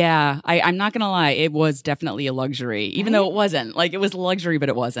office. Yeah, I'm not gonna lie, it was definitely a luxury, even though it wasn't. Like it was a luxury, but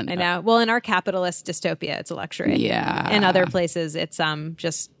it wasn't. I know. Well, in our capitalist dystopia, it's a luxury. Yeah. In other places, it's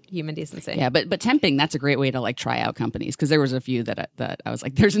just human decency. Yeah, but temping, that's a great way to like try out companies, because there was a few that I was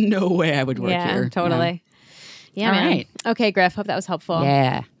like, there's no way I would work here. Totally. Yeah. All man. right. Okay, Griff. Hope that was helpful.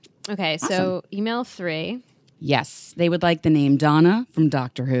 Yeah. Okay, Awesome. so email 3. Yes, they would like the name Donna from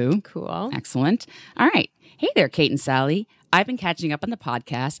Doctor Who. Cool. Excellent. All right. Hey there, Kate and Sally. I've been catching up on the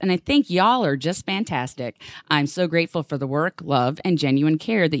podcast, and I think y'all are just fantastic. I'm so grateful for the work, love, and genuine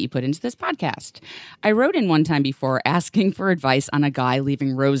care that you put into this podcast. I wrote in one time before asking for advice on a guy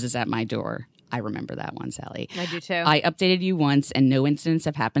leaving roses at my door. I remember that one, Sally. I do too. I updated you once, and no incidents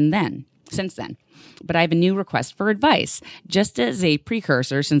have happened since then. But I have a new request for advice. Just as a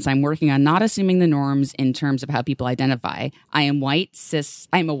precursor, since I'm working on not assuming the norms in terms of how people identify, I'm a white, cis,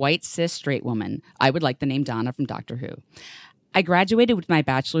 straight woman. I would like the name Donna from Doctor Who. I graduated with my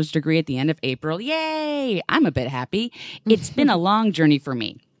bachelor's degree at the end of April. Yay! I'm a bit happy. It's been a long journey for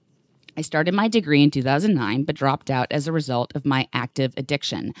me. I started my degree in 2009, but dropped out as a result of my active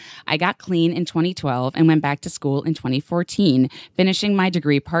addiction. I got clean in 2012 and went back to school in 2014, finishing my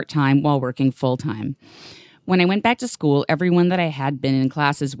degree part-time while working full-time. When I went back to school, everyone that I had been in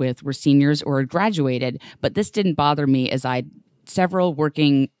classes with were seniors or had graduated, but this didn't bother me as I had several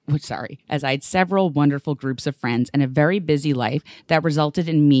wonderful groups of friends and a very busy life that resulted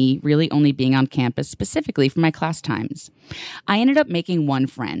in me really only being on campus specifically for my class times. I ended up making one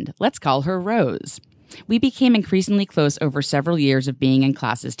friend. Let's call her Rose. We became increasingly close over several years of being in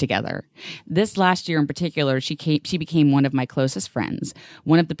classes together. This last year in particular, she became one of my closest friends,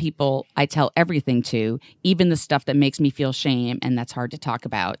 one of the people I tell everything to, even the stuff that makes me feel shame and that's hard to talk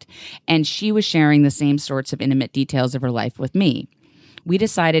about. And she was sharing the same sorts of intimate details of her life with me. We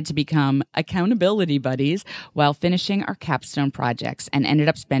decided to become accountability buddies while finishing our capstone projects and ended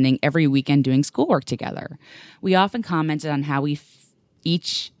up spending every weekend doing schoolwork together. We often commented on how we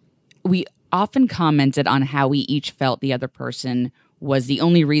each felt the other person was the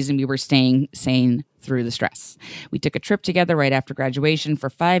only reason we were staying sane through the stress. We took a trip together right after graduation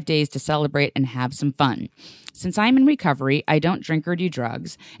for 5 days to celebrate and have some fun. Since I'm in recovery, I don't drink or do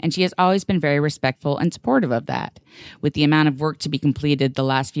drugs, and she has always been very respectful and supportive of that. With the amount of work to be completed the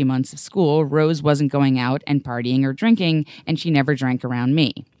last few months of school, Rose wasn't going out and partying or drinking, and she never drank around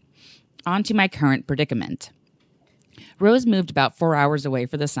me. On to my current predicament. Rose moved about 4 hours away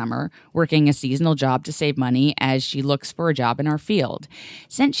for the summer, working a seasonal job to save money as she looks for a job in our field.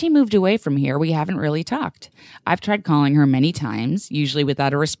 Since she moved away from here, we haven't really talked. I've tried calling her many times, usually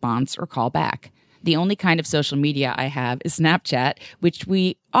without a response or call back. The only kind of social media I have is Snapchat, which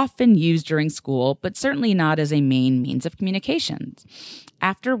we often use during school, but certainly not as a main means of communications.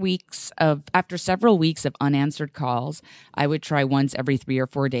 After several weeks of unanswered calls, I would try once every 3 or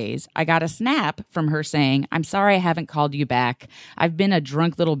 4 days. I got a snap from her saying, "I'm sorry I haven't called you back. I've been a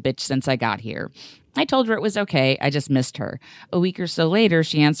drunk little bitch since I got here." I told her it was okay. I just missed her. A week or so later,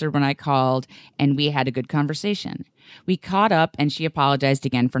 she answered when I called, and we had a good conversation. We caught up, and she apologized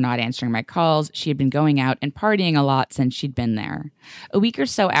again for not answering my calls. She had been going out and partying a lot since she'd been there. A week or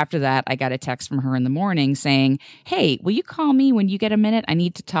so after that, I got a text from her in the morning saying, "Hey, will you call me when you get a minute? I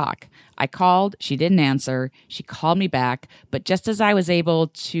need to talk." I called. She didn't answer. She called me back, but just as I was able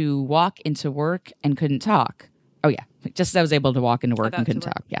to walk into work and couldn't talk. Oh, yeah. Just as I was able to walk into work and couldn't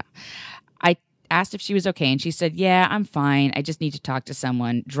talk. Yeah. I asked if she was okay, and she said, "Yeah, I'm fine. I just need to talk to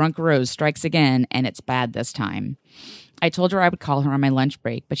someone. Drunk Rose strikes again, and it's bad this time." I told her I would call her on my lunch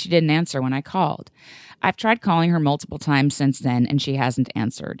break, but she didn't answer when I called. I've tried calling her multiple times since then, and she hasn't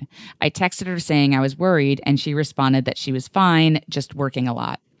answered. I texted her saying I was worried, and she responded that she was fine, just working a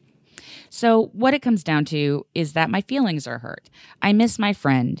lot. So what it comes down to is that my feelings are hurt. I miss my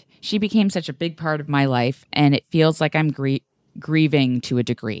friend. She became such a big part of my life, and it feels like I'm grieving to a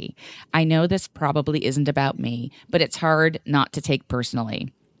degree. I know this probably isn't about me, but it's hard not to take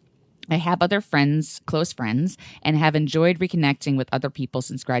personally. I have other friends, close friends, and have enjoyed reconnecting with other people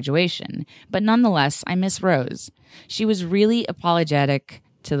since graduation. But nonetheless, I miss Rose. She was really apologetic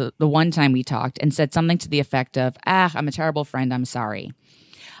to the one time we talked and said something to the effect of, "I'm a terrible friend, I'm sorry."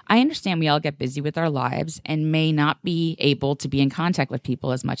 I understand we all get busy with our lives and may not be able to be in contact with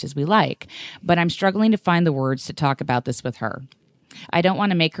people as much as we like, but I'm struggling to find the words to talk about this with her. I don't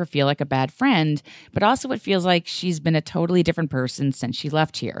want to make her feel like a bad friend, but also it feels like she's been a totally different person since she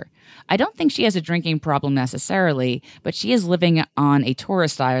left here. I don't think she has a drinking problem necessarily, but she is living on a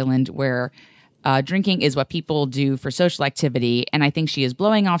tourist island where drinking is what people do for social activity, and I think she is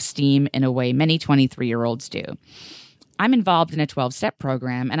blowing off steam in a way many 23-year-olds do. I'm involved in a 12-step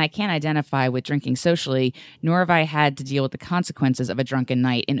program, and I can't identify with drinking socially, nor have I had to deal with the consequences of a drunken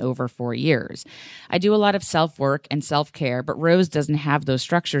night in over 4 years. I do a lot of self-work and self-care, but Rose doesn't have those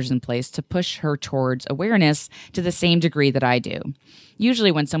structures in place to push her towards awareness to the same degree that I do.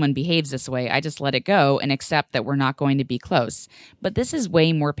 Usually when someone behaves this way, I just let it go and accept that we're not going to be close. But this is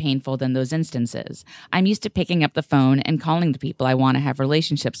way more painful than those instances. I'm used to picking up the phone and calling the people I want to have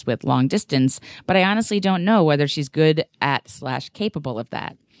relationships with long distance, but I honestly don't know whether she's good at/capable of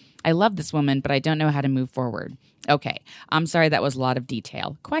that. I love this woman, but I don't know how to move forward. Okay, I'm sorry that was a lot of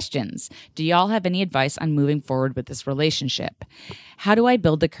detail. Questions. Do y'all have any advice on moving forward with this relationship? How do I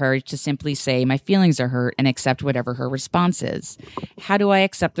build the courage to simply say my feelings are hurt and accept whatever her response is? How do I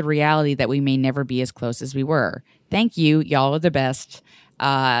accept the reality that we may never be as close as we were? Thank you. Y'all are the best.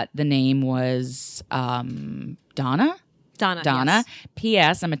 The name was Donna? Donna. Donna. Yes.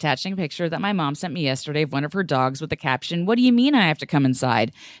 P.S. I'm attaching a picture that my mom sent me yesterday of one of her dogs with the caption, "What do you mean I have to come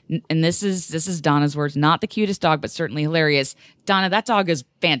inside?" And this is Donna's words. Not the cutest dog, but certainly hilarious. Donna, that dog is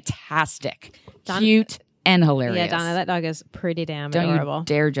fantastic. Cute and hilarious. Yeah, Donna, that dog is pretty damn Don't adorable. you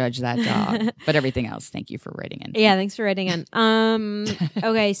dare judge that dog. But everything else, thank you for writing in. Yeah, thanks for writing in.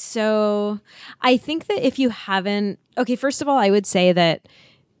 Okay, so I think that if you haven't, first of all, I would say that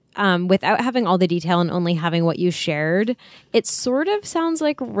without having all the detail and only having what you shared, it sort of sounds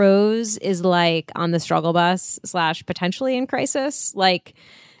like Rose is like on the struggle bus / potentially in crisis. Like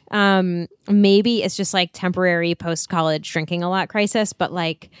maybe it's just like temporary post-college drinking a lot crisis, but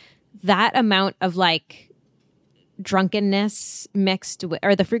like that amount of like drunkenness mixed with,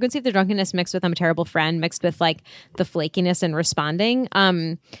 or the frequency of the drunkenness mixed with I'm a terrible friend mixed with like the flakiness and responding,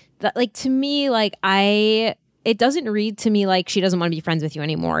 that like to me, like it doesn't read to me like she doesn't want to be friends with you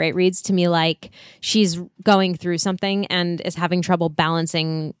anymore. It reads to me like she's going through something and is having trouble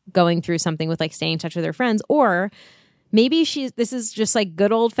balancing going through something with like staying in touch with her friends. Or maybe this is just like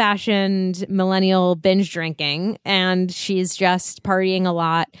good old fashioned millennial binge drinking and she's just partying a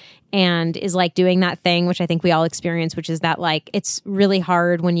lot and is like doing that thing, which I think we all experience, which is that like, it's really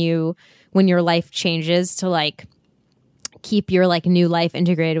hard when your life changes to like keep your like new life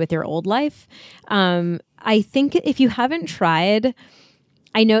integrated with your old life. I think if you haven't tried,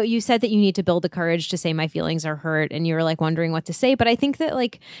 I know you said that you need to build the courage to say my feelings are hurt and you were like wondering what to say, but I think that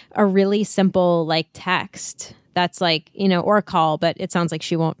like a really simple like text that's like, or a call, but it sounds like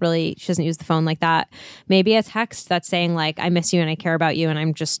she doesn't use the phone like that. Maybe a text that's saying like, I miss you and I care about you and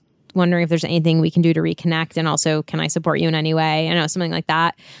I'm just wondering if there's anything we can do to reconnect, and also can I support you in any way? I know, something like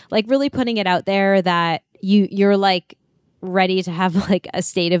that. Like really putting it out there that you're like ready to have like a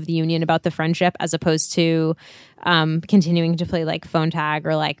state of the union about the friendship, as opposed to continuing to play like phone tag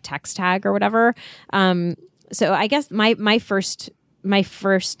or like text tag or whatever. So I guess my first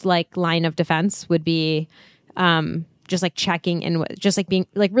like line of defense would be just like checking in with, just like being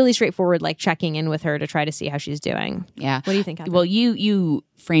like really straightforward, like checking in with her to try to see how she's doing. Yeah. What do you think, Catherine? Well, you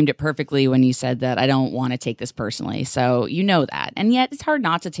framed it perfectly when you said that I don't want to take this personally. So you know that. And yet it's hard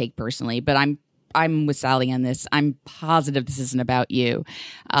not to take personally, but I'm with Sally on this. I'm positive this isn't about you.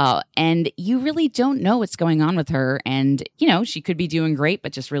 And you really don't know what's going on with her. And, she could be doing great,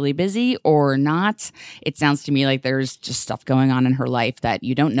 but just really busy or not. It sounds to me like there's just stuff going on in her life that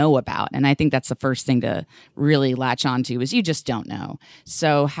you don't know about. And I think that's the first thing to really latch onto is you just don't know.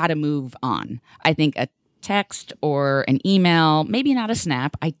 So how to move on. I think a text or an email, maybe not a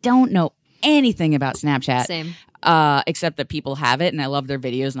snap. I don't know anything about Snapchat. Same. Except that people have it and I love their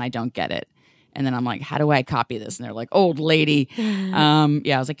videos and I don't get it. And then I'm like, how do I copy this? And they're like, old lady. I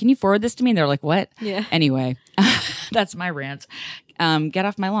was like, can you forward this to me? And they're like, what? Yeah. Anyway, that's my rant. Get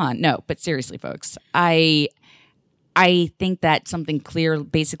off my lawn. No, but seriously, folks, I think that something clear,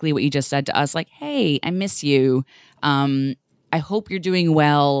 basically what you just said to us, like, hey, I miss you. I hope you're doing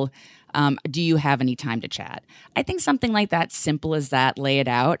well. Do you have any time to chat? I think something like that, simple as that, lay it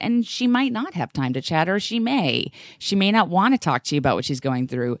out. And she might not have time to chat, or she may not want to talk to you about what she's going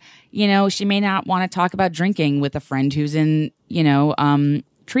through. She may not want to talk about drinking with a friend who's in,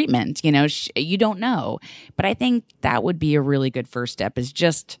 treatment. You don't know. But I think that would be a really good first step, is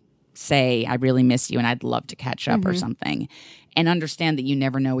just say, I really miss you and I'd love to catch up or something. And understand that you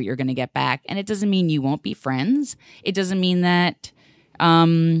never know what you're going to get back. And it doesn't mean you won't be friends. It doesn't mean that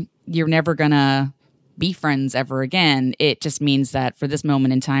you're never going to be friends ever again. It just means that for this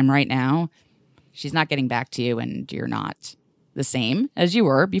moment in time right now, she's not getting back to you and you're not the same as you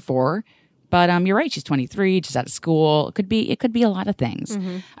were before. But you're right. She's 23. She's out of school. It could be a lot of things.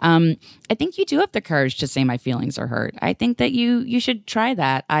 I think you do have the courage to say my feelings are hurt. I think that you should try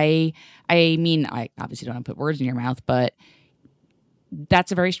that. I mean, I obviously don't want to put words in your mouth, but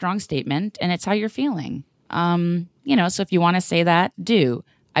that's a very strong statement and it's how you're feeling. So if you want to say that, do.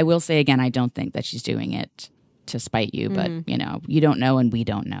 I will say again, I don't think that she's doing it to spite you, but you don't know and we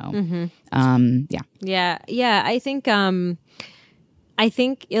don't know. Yeah. I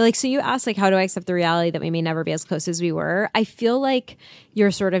think like, so you asked like, how do I accept the reality that we may never be as close as we were? I feel like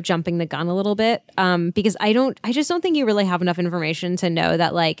you're sort of jumping the gun a little bit, because I just don't think you really have enough information to know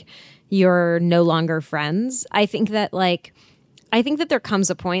that like you're no longer friends. I think that there comes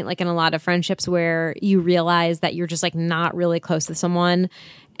a point, like in a lot of friendships, where you realize that you're just like not really close to someone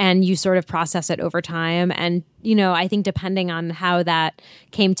and you sort of process it over time. And, I think depending on how that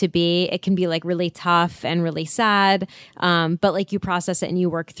came to be, it can be like really tough and really sad. But like you process it and you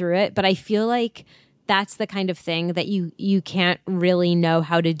work through it. But I feel like that's the kind of thing that you can't really know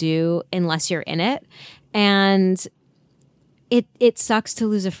how to do unless you're in it. And it sucks to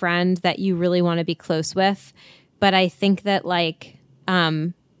lose a friend that you really want to be close with. But I think that like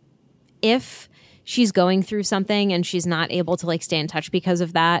if she's going through something and she's not able to like stay in touch because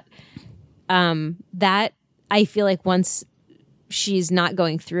of that, that I feel like once she's not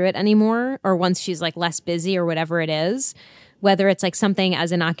going through it anymore, or once she's like less busy or whatever it is, whether it's like something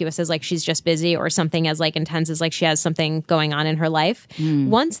as innocuous as like she's just busy or something as like intense as like she has something going on in her life,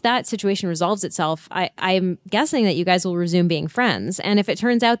 once that situation resolves itself, I'm guessing that you guys will resume being friends. And if it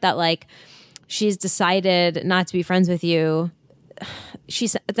turns out that like she's decided not to be friends with you,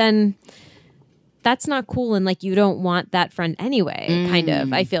 then that's not cool, and like you don't want that friend anyway, kind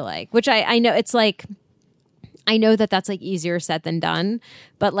of, I feel like. Which I know it's like, I know that that's like easier said than done,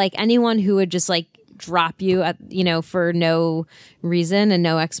 but like anyone who would just like drop you at, you know, for no reason and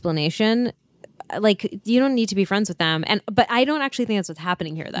no explanation, like you don't need to be friends with them. But I don't actually think that's what's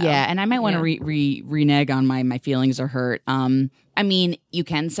happening here, though. Yeah, and I might want to renege on my feelings are hurt. I mean, you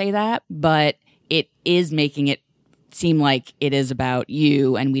can say that, but it is making it seem like it is about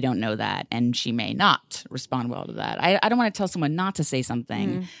you, and we don't know that, and she may not respond well to that. I don't want to tell someone not to say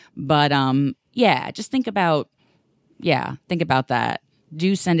something, but yeah, just think about that.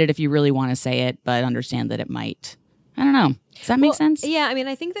 Do send it if you really want to say it, but understand that it might. I don't know. Does that make sense? Yeah, I mean,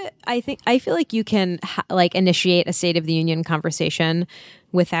 I feel like you can like initiate a State of the Union conversation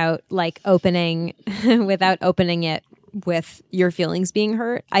without like opening it with your feelings being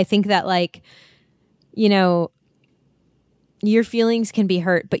hurt. I think that like, you know, your feelings can be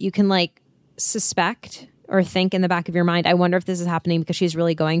hurt, but you can like suspect or think in the back of your mind, I wonder if this is happening because she's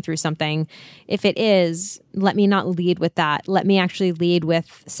really going through something. If it is, let me not lead with that. Let me actually lead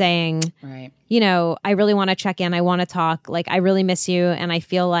with saying, right, you know, I really want to check in. I want to talk. Like, I really miss you. And I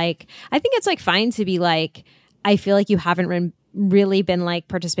think it's like fine to be like, I feel like you haven't really been like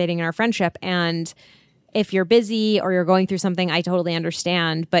participating in our friendship. And if you're busy or you're going through something, I totally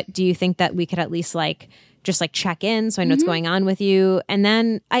understand. But do you think that we could at least like, just like check in so I know what's going on with you? And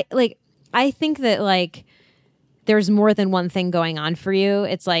then I think that like, there's more than one thing going on for you.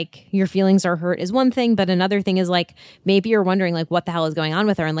 It's like your feelings are hurt is one thing, but another thing is like maybe you're wondering like what the hell is going on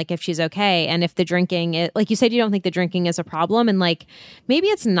with her and like if she's okay, and if the drinking, like you said, you don't think the drinking is a problem, and like maybe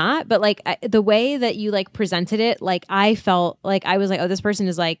it's not, but like the way that you like presented it, like I felt like I was like, oh, this person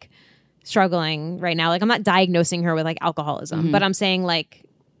is like struggling right now. Like I'm not diagnosing her with like alcoholism, but I'm saying like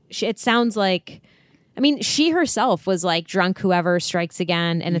it sounds like, I mean, she herself was like drunk whoever strikes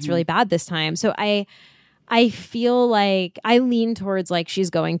again, and it's really bad this time. So I feel like I lean towards like she's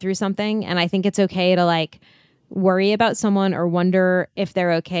going through something, and I think it's okay to like worry about someone or wonder if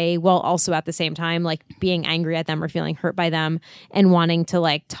they're okay, while also at the same time like being angry at them or feeling hurt by them and wanting to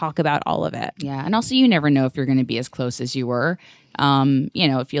like talk about all of it. Yeah, and also you never know if you're going to be as close as you were. You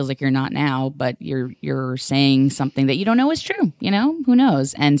know, it feels like you're not now, but you're saying something that you don't know is true. You know, who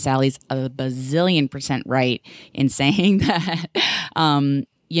knows? And Sally's a bazillion% right in saying that.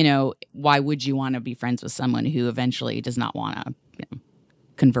 You know, why would you want to be friends with someone who eventually does not want to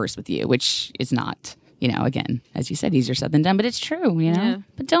converse with you, which is not, you know, again, as you said, easier said than done, but it's true, you know. Yeah.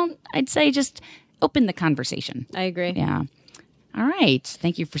 But I'd say just open the conversation. I agree. Yeah. All right.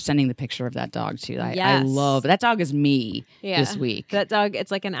 Thank you for sending the picture of that dog too. I love that dog is me this week. That dog,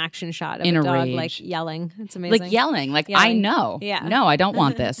 it's like an action shot of in a dog rage. Like yelling. It's amazing. Like yelling. I know. Yeah. No, I don't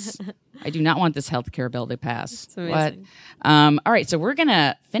want this. I do not want this healthcare bill to pass. It's amazing. What? All right. So we're going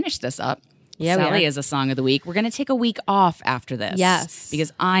to finish this up. Yeah, Sally is a song of the week. We're going to take a week off after this. Yes.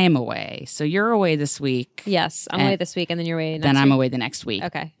 Because I am away. So you're away this week. Yes. I'm away this week, and then you're away next week. Then I'm away the next week.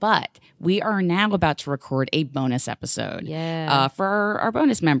 Okay. But we are now about to record a bonus episode for our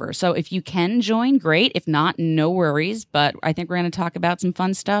bonus members. So if you can join, great. If not, no worries. But I think we're going to talk about some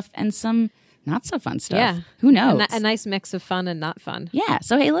fun stuff and some not so fun stuff. Yeah. Who knows? A nice mix of fun and not fun. Yeah.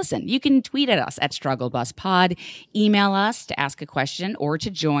 So, hey, listen, you can tweet at us at StruggleBusPod, email us to ask a question or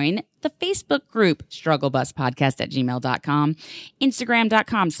to join the Facebook group, StruggleBusPodcast@gmail.com,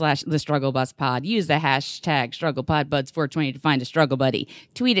 Instagram.com/TheStruggleBusPod. Use the hashtag StrugglePodBuds420 to find a struggle buddy.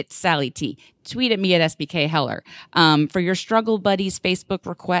 Tweet at Sally T. Tweet at me at SBK Heller. For your Struggle Buddies Facebook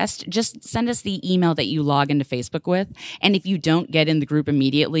request, just send us the email that you log into Facebook with. And if you don't get in the group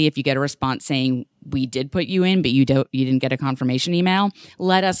immediately, if you get a response saying we did put you in, but you didn't get a confirmation email,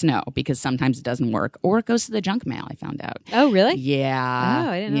 let us know, because sometimes it doesn't work, or it goes to the junk mail. I found out. Oh, really? Yeah.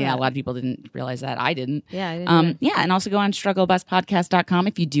 Oh, I didn't know Yeah, that. a lot of people didn't realize that. I didn't. Yeah, I didn't. Yeah, and also go on StruggleBusPodcast.com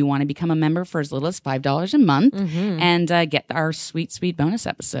if you do want to become a member for as little as $5 a month and get our sweet, sweet bonus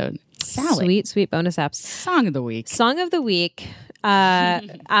episode. Sally. Sweet, sweet bonus apps. Song of the week. Song of the week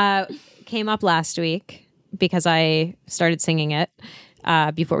came up last week because I started singing it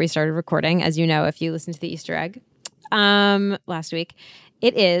before we started recording. As you know, if you listen to the Easter egg last week,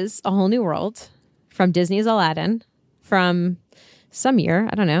 it is A Whole New World from Disney's Aladdin from some year.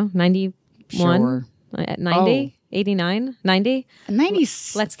 I don't know, 91, Sure. 90, 89, 90?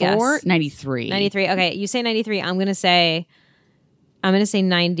 94? Let's guess. 93. 93. Okay, you say 93. I'm going to say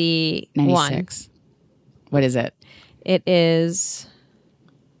 91. 96. What is it? It is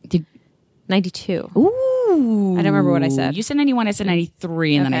Did 92. Ooh. I don't remember what I said. You said 91, I said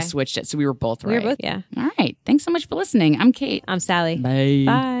 93, and then I Okay. switched it. So we were both We right. were both, yeah. All right. Thanks so much for listening. I'm Kate. I'm Sally. Bye.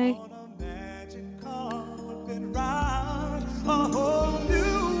 Bye. Magic carpet ride, a whole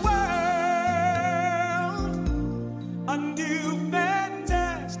new world, a new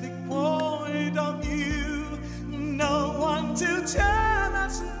fantastic point of view. No one to tell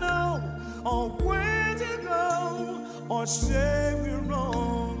us no, or where to go, or say